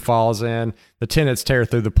the roof falls in, the tenants tear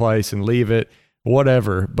through the place and leave it,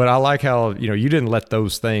 whatever. But I like how, you didn't let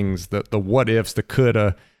those things, the what ifs, the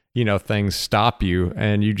coulda, things stop you.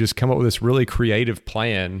 And you just come up with this really creative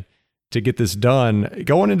plan to get this done.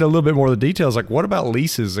 Going into a little bit more of the details, what about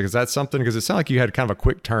leases? Is that something, because it sounded like you had kind of a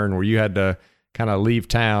quick turn where you had to kind of leave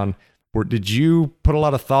town. Or did you put a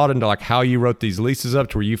lot of thought into how you wrote these leases up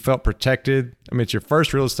to where you felt protected? It's your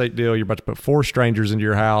first real estate deal. You're about to put 4 strangers into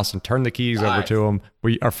your house and turn the keys over to them,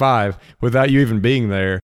 or 5, without you even being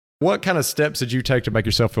there. What kind of steps did you take to make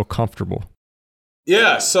yourself feel comfortable?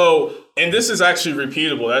 Yeah, so, and this is actually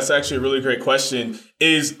repeatable. That's actually a really great question.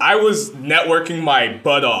 Is I was networking my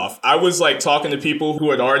butt off. I was talking to people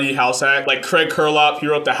who had already house hacked, Craig Curlop. He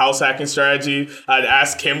wrote the house hacking strategy. I'd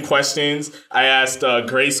ask him questions. I asked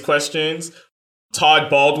Grace questions.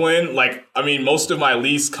 Todd Baldwin, most of my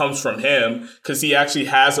lease comes from him because he actually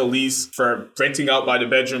has a lease for renting out by the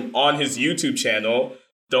bedroom on his YouTube channel.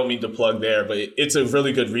 Don't mean to plug there, but it's a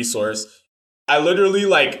really good resource. I literally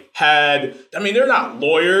they're not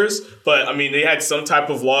lawyers, but they had some type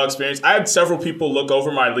of law experience. I had several people look over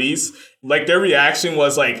my lease. Their reaction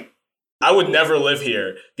was I would never live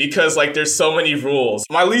here because like there's so many rules.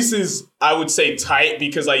 My lease is, I would say, tight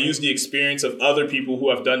because I use the experience of other people who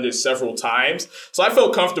have done this several times. So I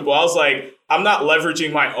felt comfortable. I was like, I'm not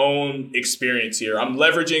leveraging my own experience here. I'm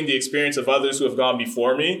leveraging the experience of others who have gone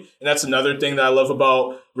before me. And that's another thing that I love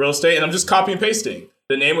about real estate. And I'm just copy and pasting.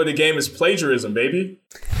 The name of the game is plagiarism, baby.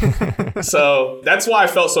 So that's why I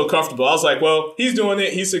felt so comfortable. I was like, well, he's doing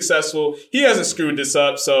it. He's successful. He hasn't screwed this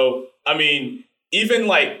up. So, I mean, even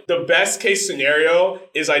like the best case scenario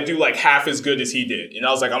is I do like half as good as he did. And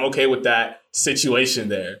I was like, I'm okay with that situation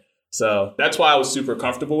there. So that's why I was super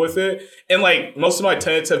comfortable with it. And like most of my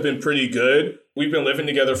tenants have been pretty good. We've been living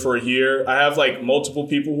together for a year. I have like multiple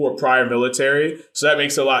people who are prior military. So that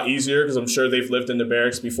makes it a lot easier because I'm sure they've lived in the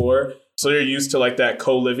barracks before. So they're used to like that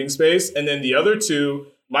co-living space. And then the other two,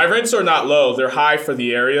 my rents are not low. They're high for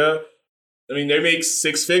the area. I mean, they make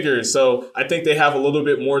six figures. So I think they have a little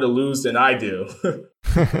bit more to lose than I do.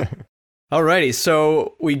 Alrighty,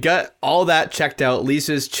 so we got all that checked out.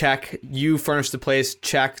 Leases, check. You furnish the place,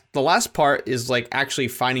 check. The last part is like actually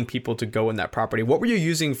finding people to go in that property. What were you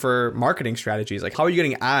using for marketing strategies? Like how are you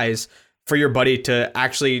getting eyes for your buddy to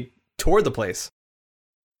actually tour the place?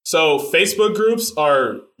 So Facebook groups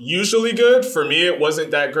are usually good. For me, it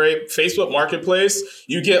wasn't that great. Facebook Marketplace,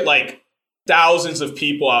 you get like thousands of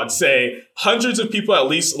people, I would say hundreds of people at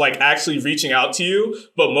least like actually reaching out to you,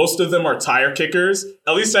 but most of them are tire kickers.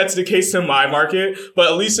 At least that's the case in my market,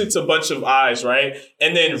 but at least it's a bunch of eyes, right?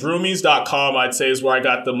 And then roomies.com, I'd say, is where I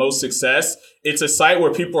got the most success. It's a site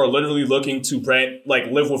where people are literally looking to rent, like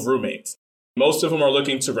live with roommates. Most of them are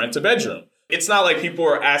looking to rent a bedroom. It's not like people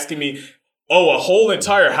are asking me, oh, a whole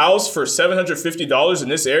entire house for $750 in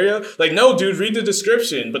this area? Like, no, dude, read the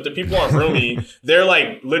description. But the people on Roomie, they're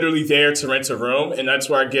like literally there to rent a room. And that's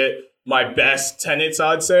where I get my best tenants,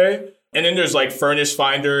 I'd say. And then there's like Furnish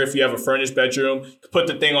Finder. If you have a furnished bedroom, put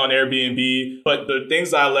the thing on Airbnb. But the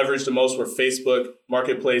things that I leveraged the most were Facebook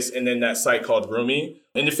Marketplace and then that site called Roomie.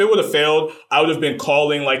 And if it would have failed, I would have been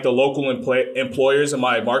calling like the local employers in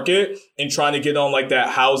my market and trying to get on like that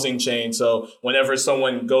housing chain. So whenever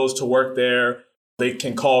someone goes to work there, they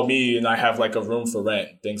can call me and I have like a room for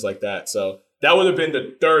rent, things like that. So that would have been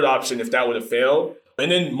the third option if that would have failed.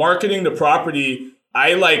 And then marketing the property,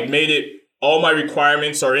 I like made it, all my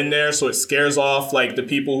requirements are in there. So it scares off like the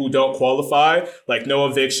people who don't qualify, like no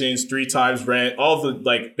evictions, 3 times rent, all the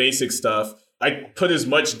like basic stuff. I put as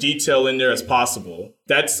much detail in there as possible.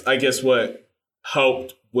 That's, I guess, what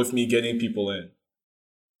helped with me getting people in.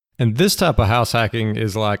 And this type of house hacking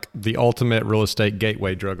is like the ultimate real estate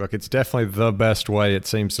gateway drug. Like it's definitely the best way, it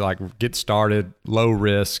seems to like get started, low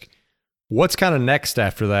risk. What's kind of next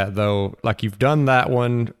after that though? Like you've done that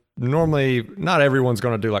one. Normally, not everyone's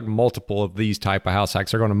going to do like multiple of these type of house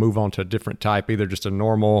hacks. They're going to move on to a different type, either just a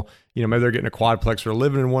normal, maybe they're getting a quadplex or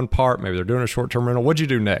living in one part. Maybe they're doing a short-term rental. What'd you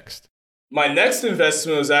do next? My next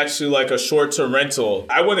investment was actually like a short-term rental.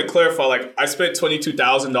 I want to clarify, like I spent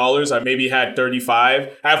 $22,000. I maybe had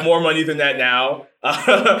 35. I have more money than that now.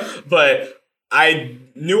 But I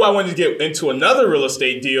knew I wanted to get into another real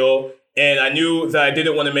estate deal. And I knew that I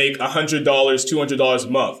didn't want to make $100, $200 a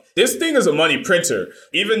month. This thing is a money printer.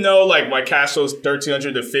 Even though like my cash flow is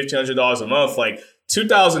 $1,300 to $1,500 a month, like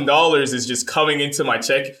 $2,000 is just coming into my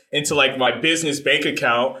check, into like my business bank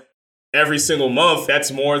account every single month.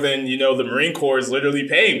 That's more than, the Marine Corps is literally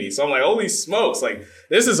paying me. So I'm like, holy smokes, like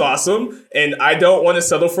this is awesome. And I don't want to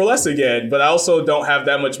settle for less again, but I also don't have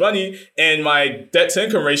that much money. And my debt to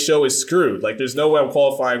income ratio is screwed. Like there's no way I'm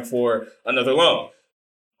qualifying for another loan.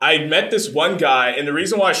 I met this one guy, and the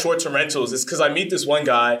reason why short-term rentals is because I meet this one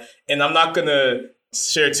guy, and I'm not going to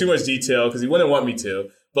share too much detail because he wouldn't want me to.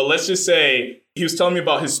 But let's just say he was telling me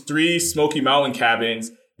about his 3 Smoky Mountain cabins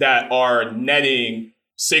that are netting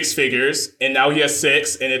 6 figures, and now he has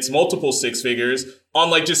 6, and it's multiple 6 figures on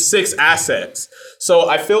like just 6 assets. So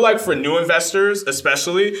I feel like for new investors,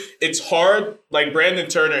 especially, it's hard. Like Brandon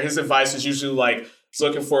Turner, his advice is usually like, it's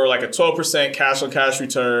looking for like a 12% cash on cash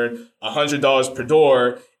return, $100 per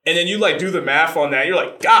door. And then you like do the math on that. You're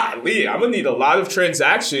like, golly, I'm going to need a lot of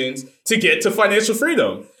transactions to get to financial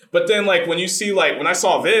freedom. But then like when you see like, when I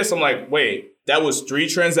saw this, I'm like, wait, that was 3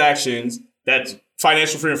 transactions. That's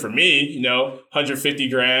financial freedom for me, 150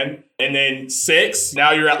 grand. And then 6, now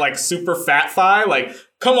you're at like super fat fi. Like,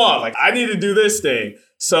 come on, like I need to do this thing.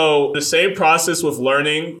 So the same process with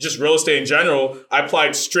learning just real estate in general, I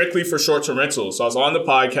applied strictly for short-term rentals. So I was on the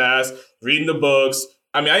podcast, reading the books.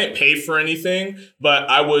 I mean, I didn't pay for anything, but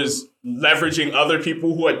I was leveraging other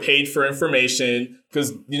people who had paid for information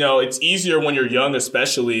because, it's easier when you're young,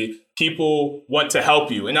 especially. People want to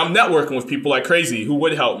help you. And I'm networking with people like crazy who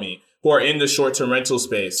would help me. who are in the short-term rental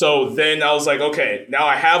space. So then I was like, okay, now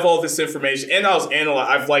I have all this information, and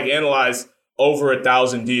I've analyzed over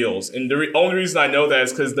 1,000 deals. And the only reason I know that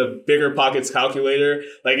is because the Bigger Pockets calculator,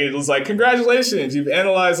 like it was like, congratulations, you've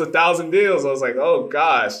analyzed 1,000 deals. I was like, oh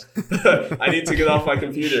gosh, I need to get off my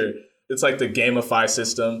computer. It's like the Gamify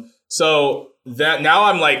system. So that now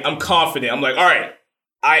I'm confident. I'm like, all right,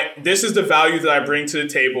 this is the value that I bring to the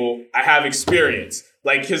table. I have experience.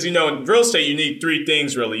 Like, because, in real estate, you need three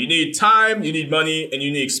things, really. You need time, you need money, and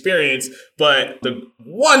you need experience. But the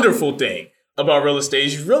wonderful thing about real estate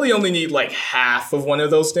is you really only need like half of one of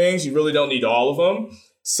those things. You really don't need all of them.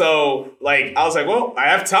 So like, I was like, well, I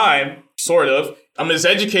have time, sort of. I'm as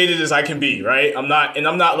educated as I can be, right? I'm not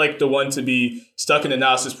like the one to be stuck in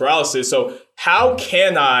analysis paralysis. So how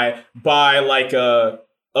can I buy like a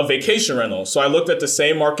vacation rental? So I looked at the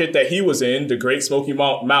same market that he was in, the Great Smoky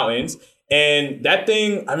Mountains. And that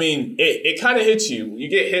thing, I mean, it kind of hits you. You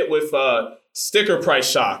get hit with sticker price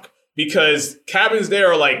shock. Because cabins there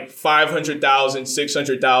are like $500,000,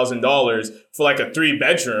 $600,000 for like a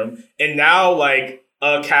 3-bedroom. And now like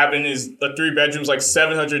a 3-bedroom is like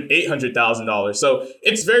 $700,000, $800,000. So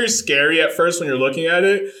it's very scary at first when you're looking at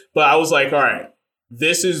it. But I was like, all right,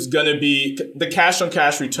 this is going to be the cash on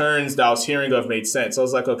cash returns that I was hearing of made sense. I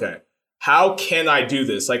was like, okay, how can I do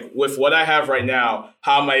this? Like with what I have right now,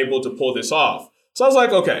 how am I able to pull this off? So I was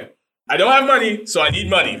like, okay, I don't have money, so I need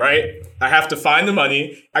money, right? I have to find the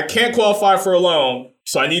money. I can't qualify for a loan,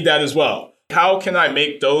 so I need that as well. How can I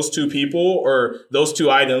make those two people or those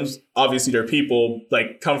two items, obviously they're people,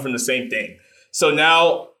 like come from the same thing? So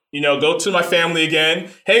now, go to my family again.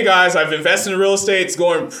 Hey guys, I've invested in real estate. It's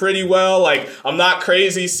going pretty well. Like I'm not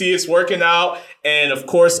crazy. See, it's working out. And of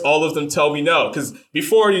course, all of them tell me no. Because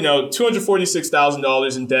before,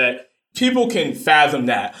 $246,000 in debt, people can fathom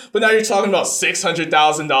that. But now you're talking about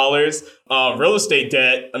 $600,000 real estate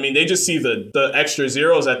debt. I mean, they just see the extra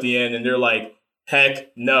zeros at the end and they're like,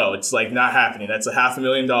 heck no, it's like not happening. That's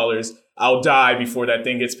 $500,000. I'll die before that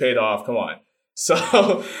thing gets paid off. Come on. So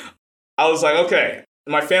I was like, okay,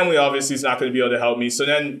 my family obviously is not going to be able to help me. So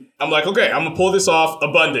then I'm like, okay, I'm going to pull this off.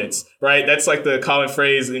 Abundance, right? That's like the common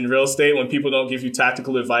phrase in real estate when people don't give you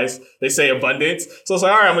tactical advice. They say abundance. So it's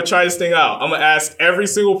like, all right, I'm going to try this thing out. I'm going to ask every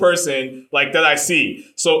single person like that I see.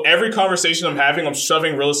 So every conversation I'm having, I'm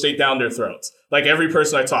shoving real estate down their throats. Like every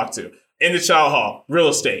person I talk to. In the chow hall, real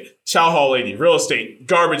estate. Chow hall lady, real estate.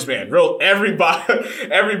 Garbage man,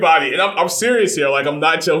 everybody. And I'm serious here. Like, I'm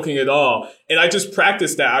not joking at all. And I just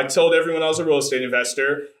practiced that. I told everyone I was a real estate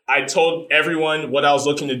investor. I told everyone what I was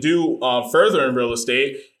looking to do further in real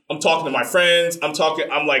estate. I'm talking to my friends. I'm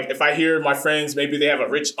like, if I hear my friends, maybe they have a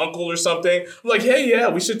rich uncle or something, I'm like, hey, yeah,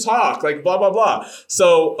 we should talk, like, blah, blah, blah.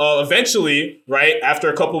 So eventually, right,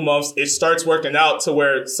 after a couple months, it starts working out to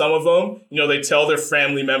where some of them, they tell their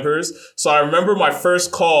family members. So I remember my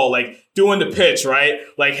first call, like doing the pitch, right?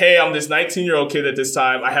 Like, hey, I'm this 19-year-old kid at this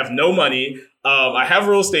time. I have no money. I have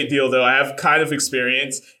a real estate deal, though. I have kind of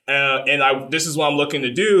experience, and this is what I'm looking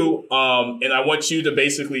to do. And I want you to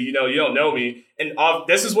basically, you don't know me. And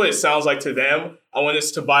this is what it sounds like to them. I want us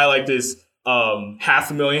to buy like this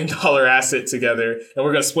 $500,000 asset together, and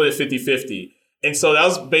we're going to split it 50-50. And so that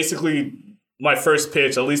was basically my first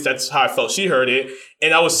pitch. At least that's how I felt. She heard it.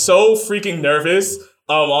 And I was so freaking nervous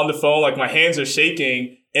on the phone. Like my hands are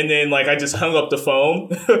shaking. And then like I just hung up the phone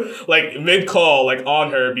like mid-call, like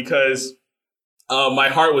on her because my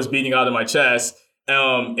heart was beating out of my chest.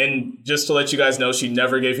 And just to let you guys know, she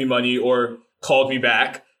never gave me money or called me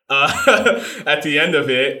back at the end of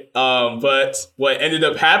it. But what ended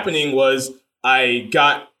up happening was I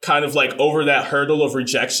got kind of like over that hurdle of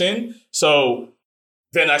rejection. So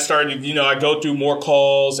then I started, I go through more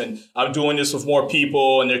calls and I'm doing this with more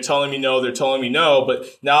people and they're telling me no. But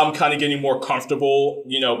now I'm kind of getting more comfortable,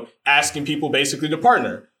 asking people basically to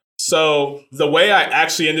partner. So the way I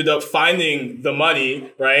actually ended up finding the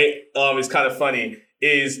money, right, is kind of funny,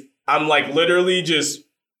 is I'm like literally just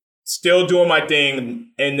still doing my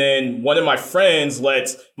thing. And then one of my friends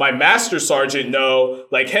lets my master sergeant know,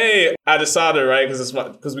 like, hey, Adesada, right,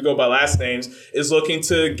 because we go by last names, is looking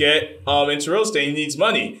to get into real estate. He needs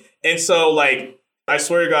money. And so, like, I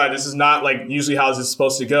swear to God, this is not like usually how this is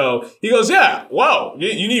supposed to go. He goes, yeah, whoa,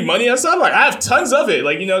 you need money? I said, like, I have tons of it.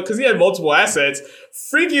 Like, because he had multiple assets.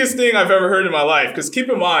 Freakiest thing I've ever heard in my life. Because keep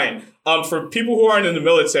in mind, for people who aren't in the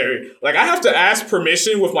military, like I have to ask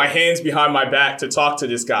permission with my hands behind my back to talk to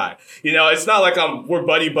this guy. It's not like we're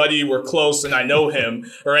buddy, we're close and I know him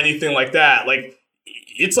or anything like that. Like,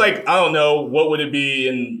 it's like, I don't know, what would it be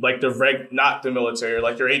in like not the military,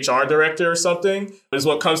 like your HR director or something is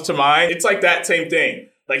what comes to mind. It's like that same thing.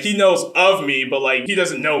 Like he knows of me, but like he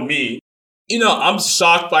doesn't know me. I'm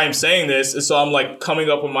shocked by him saying this. And so I'm like coming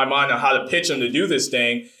up with my mind on how to pitch him to do this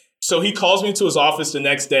thing. So he calls me to his office the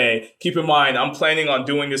next day. Keep in mind, I'm planning on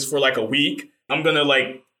doing this for like a week. I'm going to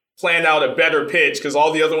like plan out a better pitch because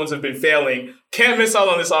all the other ones have been failing. Can't miss out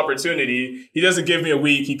on this opportunity. He doesn't give me a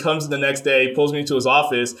week. He comes the next day, pulls me to his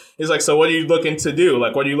office. He's like, so what are you looking to do?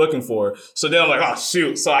 Like, what are you looking for? So then I'm like, oh,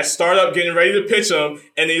 shoot. So I start up getting ready to pitch him.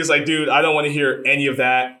 And then he's like, dude, I don't want to hear any of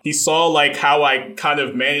that. He saw like how I kind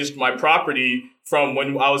of managed my property from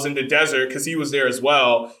when I was in the desert, because he was there as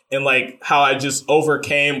well, and like how I just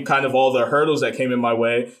overcame kind of all the hurdles that came in my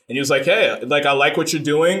way. And he was like, hey, like, I like what you're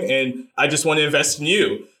doing and I just want to invest in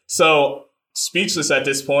you. So speechless at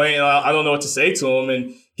this point, and I don't know what to say to him.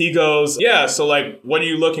 And he goes, yeah, so like, what are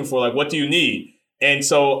you looking for? Like, what do you need? And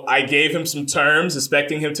so I gave him some terms,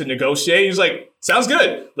 expecting him to negotiate. He was like, sounds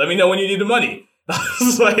good. Let me know when you need the money. I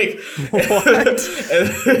was like,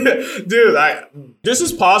 dude, this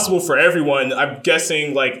is possible for everyone. I'm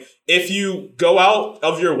guessing, like, if you go out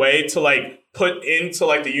of your way to like put into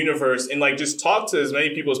like the universe and like just talk to as many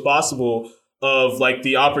people as possible of like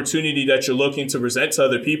the opportunity that you're looking to present to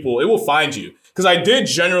other people, it will find you. Because I did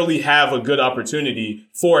generally have a good opportunity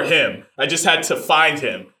for him. I just had to find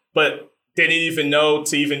him, but didn't even know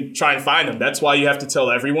to even try and find him. That's why you have to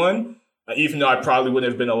tell everyone, even though I probably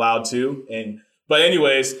wouldn't have been allowed to. But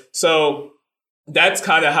anyways, so that's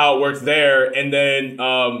kind of how it worked there. And then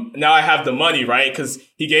now I have the money, right? Because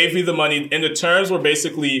he gave me the money, and the terms were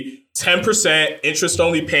basically 10%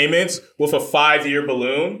 interest-only payments with a 5-year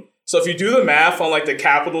balloon. So if you do the math on like the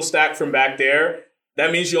capital stack from back there,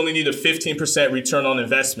 that means you only need a 15% return on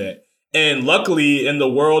investment. And luckily, in the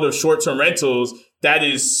world of short-term rentals, that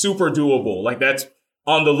is super doable. Like, that's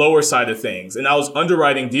on the lower side of things. And I was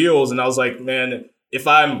underwriting deals, and I was like, man, if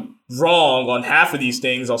I'm wrong on half of these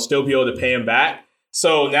things, I'll still be able to pay him back.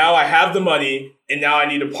 So now I have the money, and now I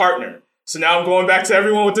need a partner. So now I'm going back to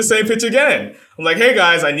everyone with the same pitch again. I'm like, hey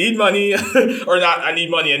guys, I need money. Or not, I need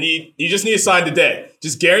money. You just need to sign the debt.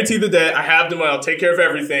 Just guarantee the debt. I have the money. I'll take care of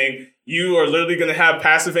everything. You are literally going to have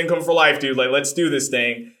passive income for life, dude. Like, let's do this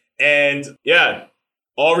thing. And yeah,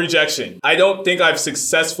 all rejection. I don't think I've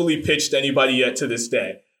successfully pitched anybody yet to this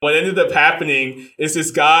day. What ended up happening is this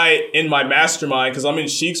guy in my mastermind, because I'm in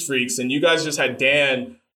Sheik's Freaks, and you guys just had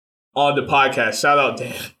Dan on the podcast. Shout out,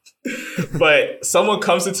 Dan. But someone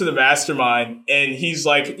comes into the mastermind, and he's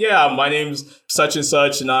like, yeah, my name's such and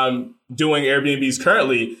such, and I'm doing Airbnbs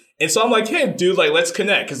currently. And so I'm like, hey, dude, like, let's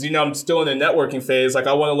connect, because, I'm still in the networking phase. Like,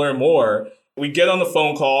 I want to learn more. We get on the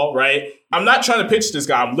phone call, right? I'm not trying to pitch this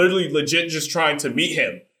guy. I'm literally legit just trying to meet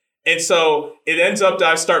him. And so it ends up that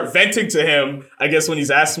I start venting to him, I guess, when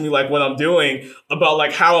he's asking me like what I'm doing about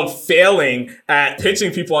like how I'm failing at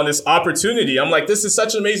pitching people on this opportunity. I'm like, this is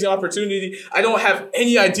such an amazing opportunity. I don't have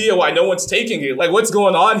any idea why no one's taking it. Like, what's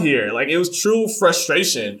going on here? Like, it was true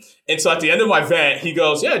frustration. And so at the end of my vent, he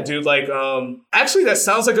goes, yeah, dude, like, actually, that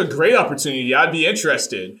sounds like a great opportunity. I'd be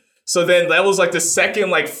interested. So then that was like the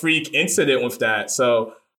second like freak incident with that.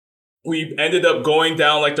 So we ended up going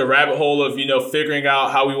down like the rabbit hole of, figuring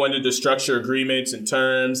out how we wanted to structure agreements and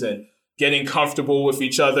terms and getting comfortable with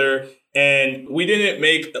each other. And we didn't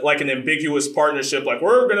make like an ambiguous partnership, like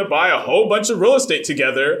we're going to buy a whole bunch of real estate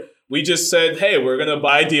together. We just said, hey, we're going to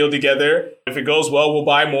buy a deal together. If it goes well, we'll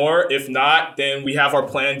buy more. If not, then we have our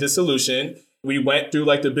planned dissolution. We went through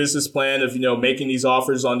like the business plan of, making these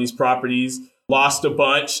offers on these properties, lost a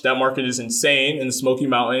bunch. That market is insane in the Smoky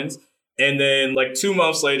Mountains. And then like 2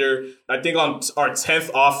 months later, I think on our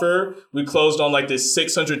 10th offer, we closed on like this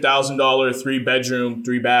 $600,000 3-bedroom,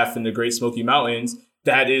 3-bath in the Great Smoky Mountains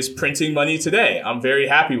that is printing money today. I'm very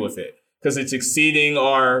happy with it because it's exceeding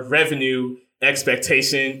our revenue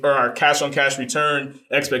expectation or our cash on cash return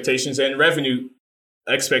expectations and revenue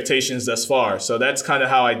expectations thus far. So that's kind of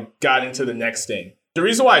how I got into the next thing. The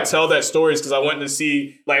reason why I tell that story is because I want to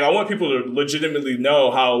see, like, I want people to legitimately know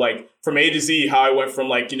how, like, from A to Z, how I went from,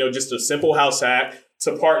 like, just a simple house hack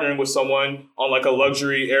to partnering with someone on, like, a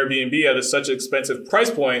luxury Airbnb at such an expensive price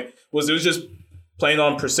point. It was just playing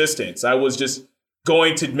on persistence. I was just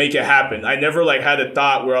going to make it happen. I never, like, had a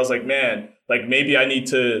thought where I was like, man, like, maybe I need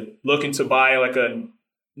to look into buying, like,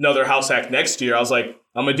 another house hack next year. I was like,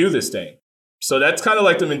 I'm going to do this thing. So that's kind of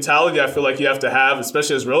like the mentality I feel like you have to have,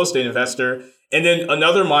 especially as a real estate investor. And then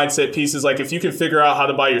another mindset piece is like, if you can figure out how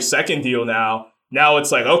to buy your second deal now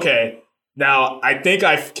it's like, okay, now I think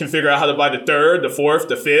I can figure out how to buy the third, the fourth,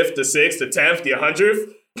 the fifth, the sixth, the 10th, the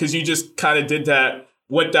 100th, because you just kind of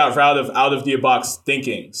went that route of out of the box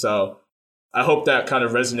thinking. So I hope that kind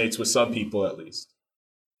of resonates with some people at least.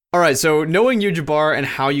 All right, so knowing you, Jabbar, and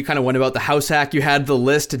how you kind of went about the house hack, you had the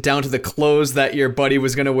list down to the clothes that your buddy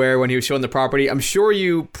was going to wear when he was showing the property. I'm sure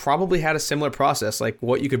you probably had a similar process, like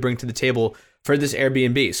what you could bring to the table for this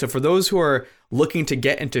Airbnb. So for those who are looking to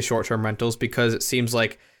get into short-term rentals, because it seems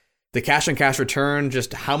like the cash-on-cash return,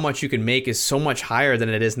 just how much you can make is so much higher than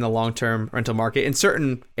it is in the long-term rental market, in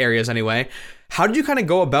certain areas anyway. How did you kind of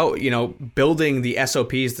go about, building the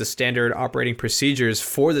SOPs, the standard operating procedures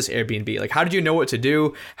for this Airbnb? Like, how did you know what to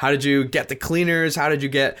do? How did you get the cleaners? How did you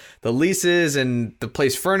get the leases and the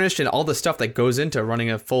place furnished and all the stuff that goes into running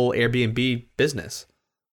a full Airbnb business?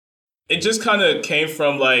 It just kind of came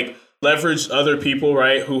from leveraged other people,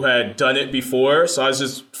 right, who had done it before. So I was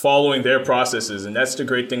just following their processes. And that's the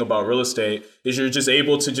great thing about real estate is you're just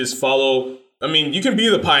able to just follow. I mean, you can be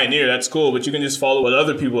the pioneer, that's cool, but you can just follow what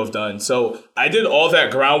other people have done. So I did all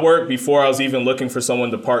that groundwork before I was even looking for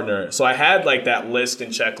someone to partner. So I had that list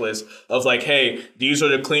and checklist of hey, these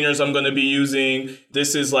are the cleaners I'm going to be using.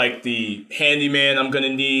 This is the handyman I'm going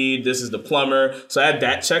to need. This is the plumber. So I had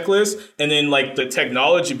that checklist. And then the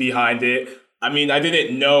technology behind it. I mean, I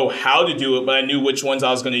didn't know how to do it, but I knew which ones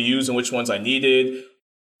I was going to use and which ones I needed.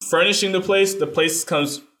 Furnishing the place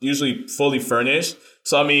comes usually fully furnished.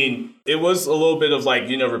 So, I mean, it was a little bit of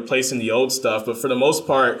replacing the old stuff. But for the most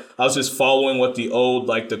part, I was just following what the old,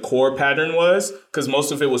 the core pattern was, because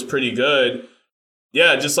most of it was pretty good.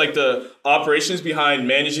 Yeah, just the operations behind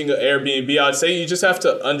managing an Airbnb, I'd say you just have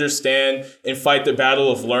to understand and fight the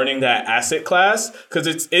battle of learning that asset class, because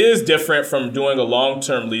it is different from doing a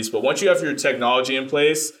long-term lease. But once you have your technology in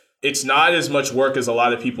place, it's not as much work as a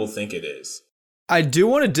lot of people think it is. I do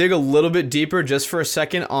want to dig a little bit deeper just for a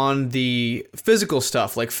second on the physical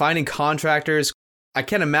stuff, like finding contractors. I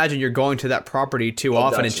can't imagine you're going to that property too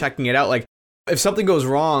often and checking it out. If something goes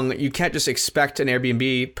wrong, you can't just expect an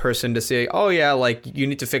Airbnb person to say, oh yeah, you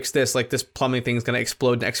need to fix this, this plumbing thing's going to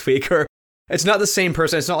explode next week. Or it's not the same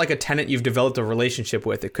person. It's not like a tenant you've developed a relationship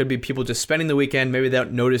with. It could be people just spending the weekend. Maybe they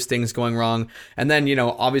don't notice things going wrong. And then,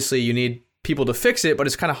 obviously you need people to fix it, but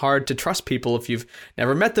it's kind of hard to trust people if you've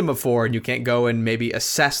never met them before and you can't go and maybe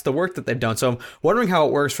assess the work that they've done. So I'm wondering how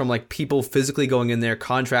it works from people physically going in there,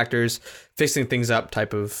 contractors fixing things up,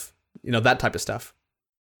 type of, that type of stuff.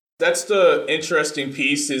 That's the interesting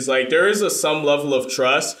piece is there is some level of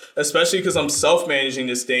trust, especially because I'm self-managing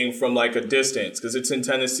this thing from a distance, because it's in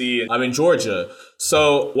Tennessee and I'm in Georgia.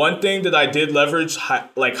 So one thing that I did leverage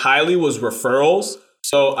highly was referrals.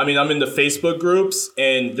 So, I mean, I'm in the Facebook groups,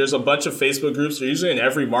 and there's a bunch of Facebook groups. They're usually in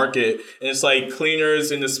every market. And it's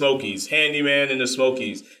cleaners in the Smokies, handyman in the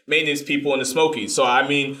Smokies, maintenance people in the Smokies. So, I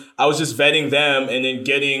mean, I was just vetting them and then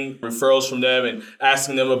getting referrals from them and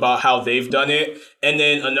asking them about how they've done it. And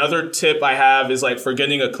then another tip I have is for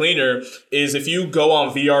getting a cleaner is if you go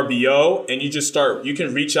on VRBO and you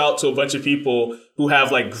can reach out to a bunch of people who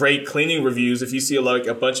have great cleaning reviews. If you see a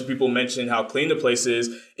bunch of people mentioning how clean the place is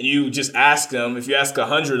and you just ask them, if you ask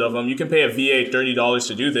 100 of them, you can pay a VA $30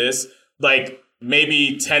 to do this.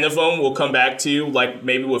 Maybe 10 of them will come back to you,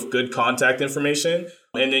 maybe with good contact information.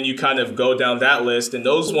 And then you kind of go down that list. And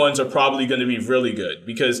those ones are probably going to be really good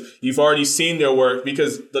because you've already seen their work.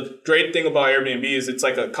 Because the great thing about Airbnb is it's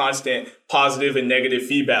a constant positive and negative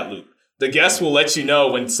feedback loop. The guests will let you know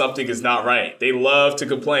when something is not right. They love to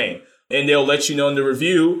complain. And they'll let you know in the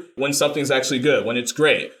review when something's actually good, when it's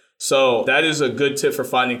great. So that is a good tip for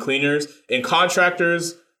finding cleaners. And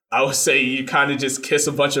contractors, I would say you kind of just kiss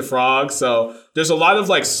a bunch of frogs. So there's a lot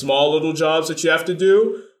of small little jobs that you have to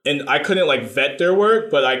do. And I couldn't vet their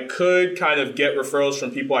work, but I could kind of get referrals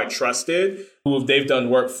from people I trusted who they've done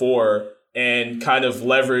work for and kind of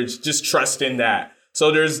leverage just trust in that.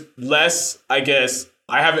 So there's less, I guess.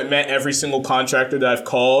 I haven't met every single contractor that I've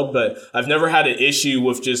called, but I've never had an issue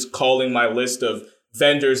with just calling my list of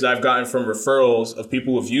vendors that I've gotten from referrals of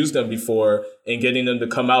people who've used them before and getting them to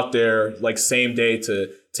come out there same day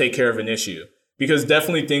to take care of an issue. Because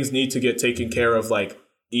definitely things need to get taken care of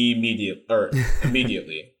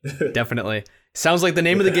immediately. Definitely. Sounds like the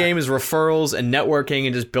name of the game is referrals and networking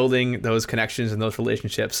and just building those connections and those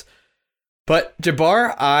relationships. But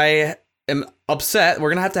Jabbar, I am upset.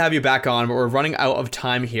 We're going to have you back on, but we're running out of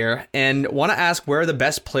time here and want to ask where the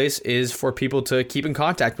best place is for people to keep in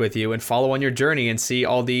contact with you and follow on your journey and see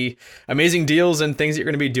all the amazing deals and things that you're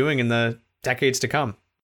going to be doing in the decades to come.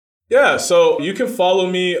 Yeah, so you can follow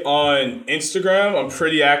me on Instagram. I'm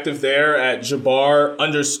pretty active there at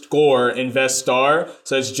Jabbar_investstar.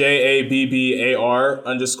 So it's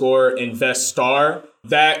JABBAR_investstar.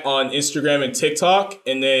 That on Instagram and TikTok.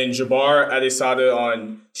 And then Jabbar Adesada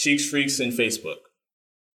on Sheiks Freaks and Facebook.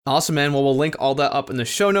 Awesome, man. Well, we'll link all that up in the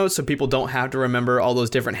show notes so people don't have to remember all those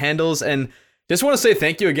different handles. And Just want to say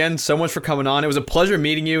thank you again so much for coming on. It was a pleasure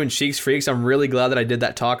meeting you and Sheik's Freaks. I'm really glad that I did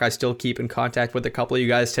that talk. I still keep in contact with a couple of you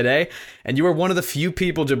guys today. And you are one of the few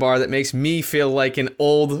people, Jabbar, that makes me feel like an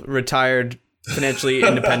old, retired, financially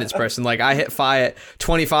independent person. Like, I hit FI at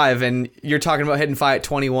 25 and you're talking about hitting FI at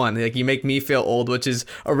 21. Like, you make me feel old, which is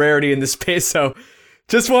a rarity in this space. So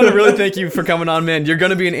just want to really thank you for coming on, man. You're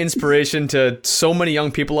going to be an inspiration to so many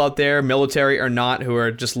young people out there, military or not, who are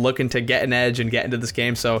just looking to get an edge and get into this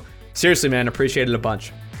game. So seriously, man, appreciate it a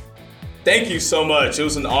bunch. Thank you so much. It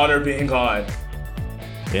was an honor being on.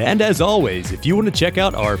 And as always, if you want to check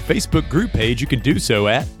out our Facebook group page, you can do so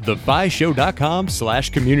at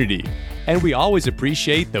thefishow.com/community. And we always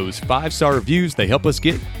appreciate those 5-star reviews. They help us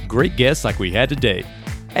get great guests like we had today.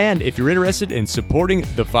 And if you're interested in supporting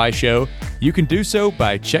The Fi Show, you can do so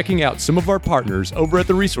by checking out some of our partners over at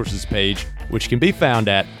the resources page, which can be found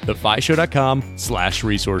at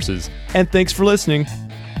thefishow.com/resources. And thanks for listening.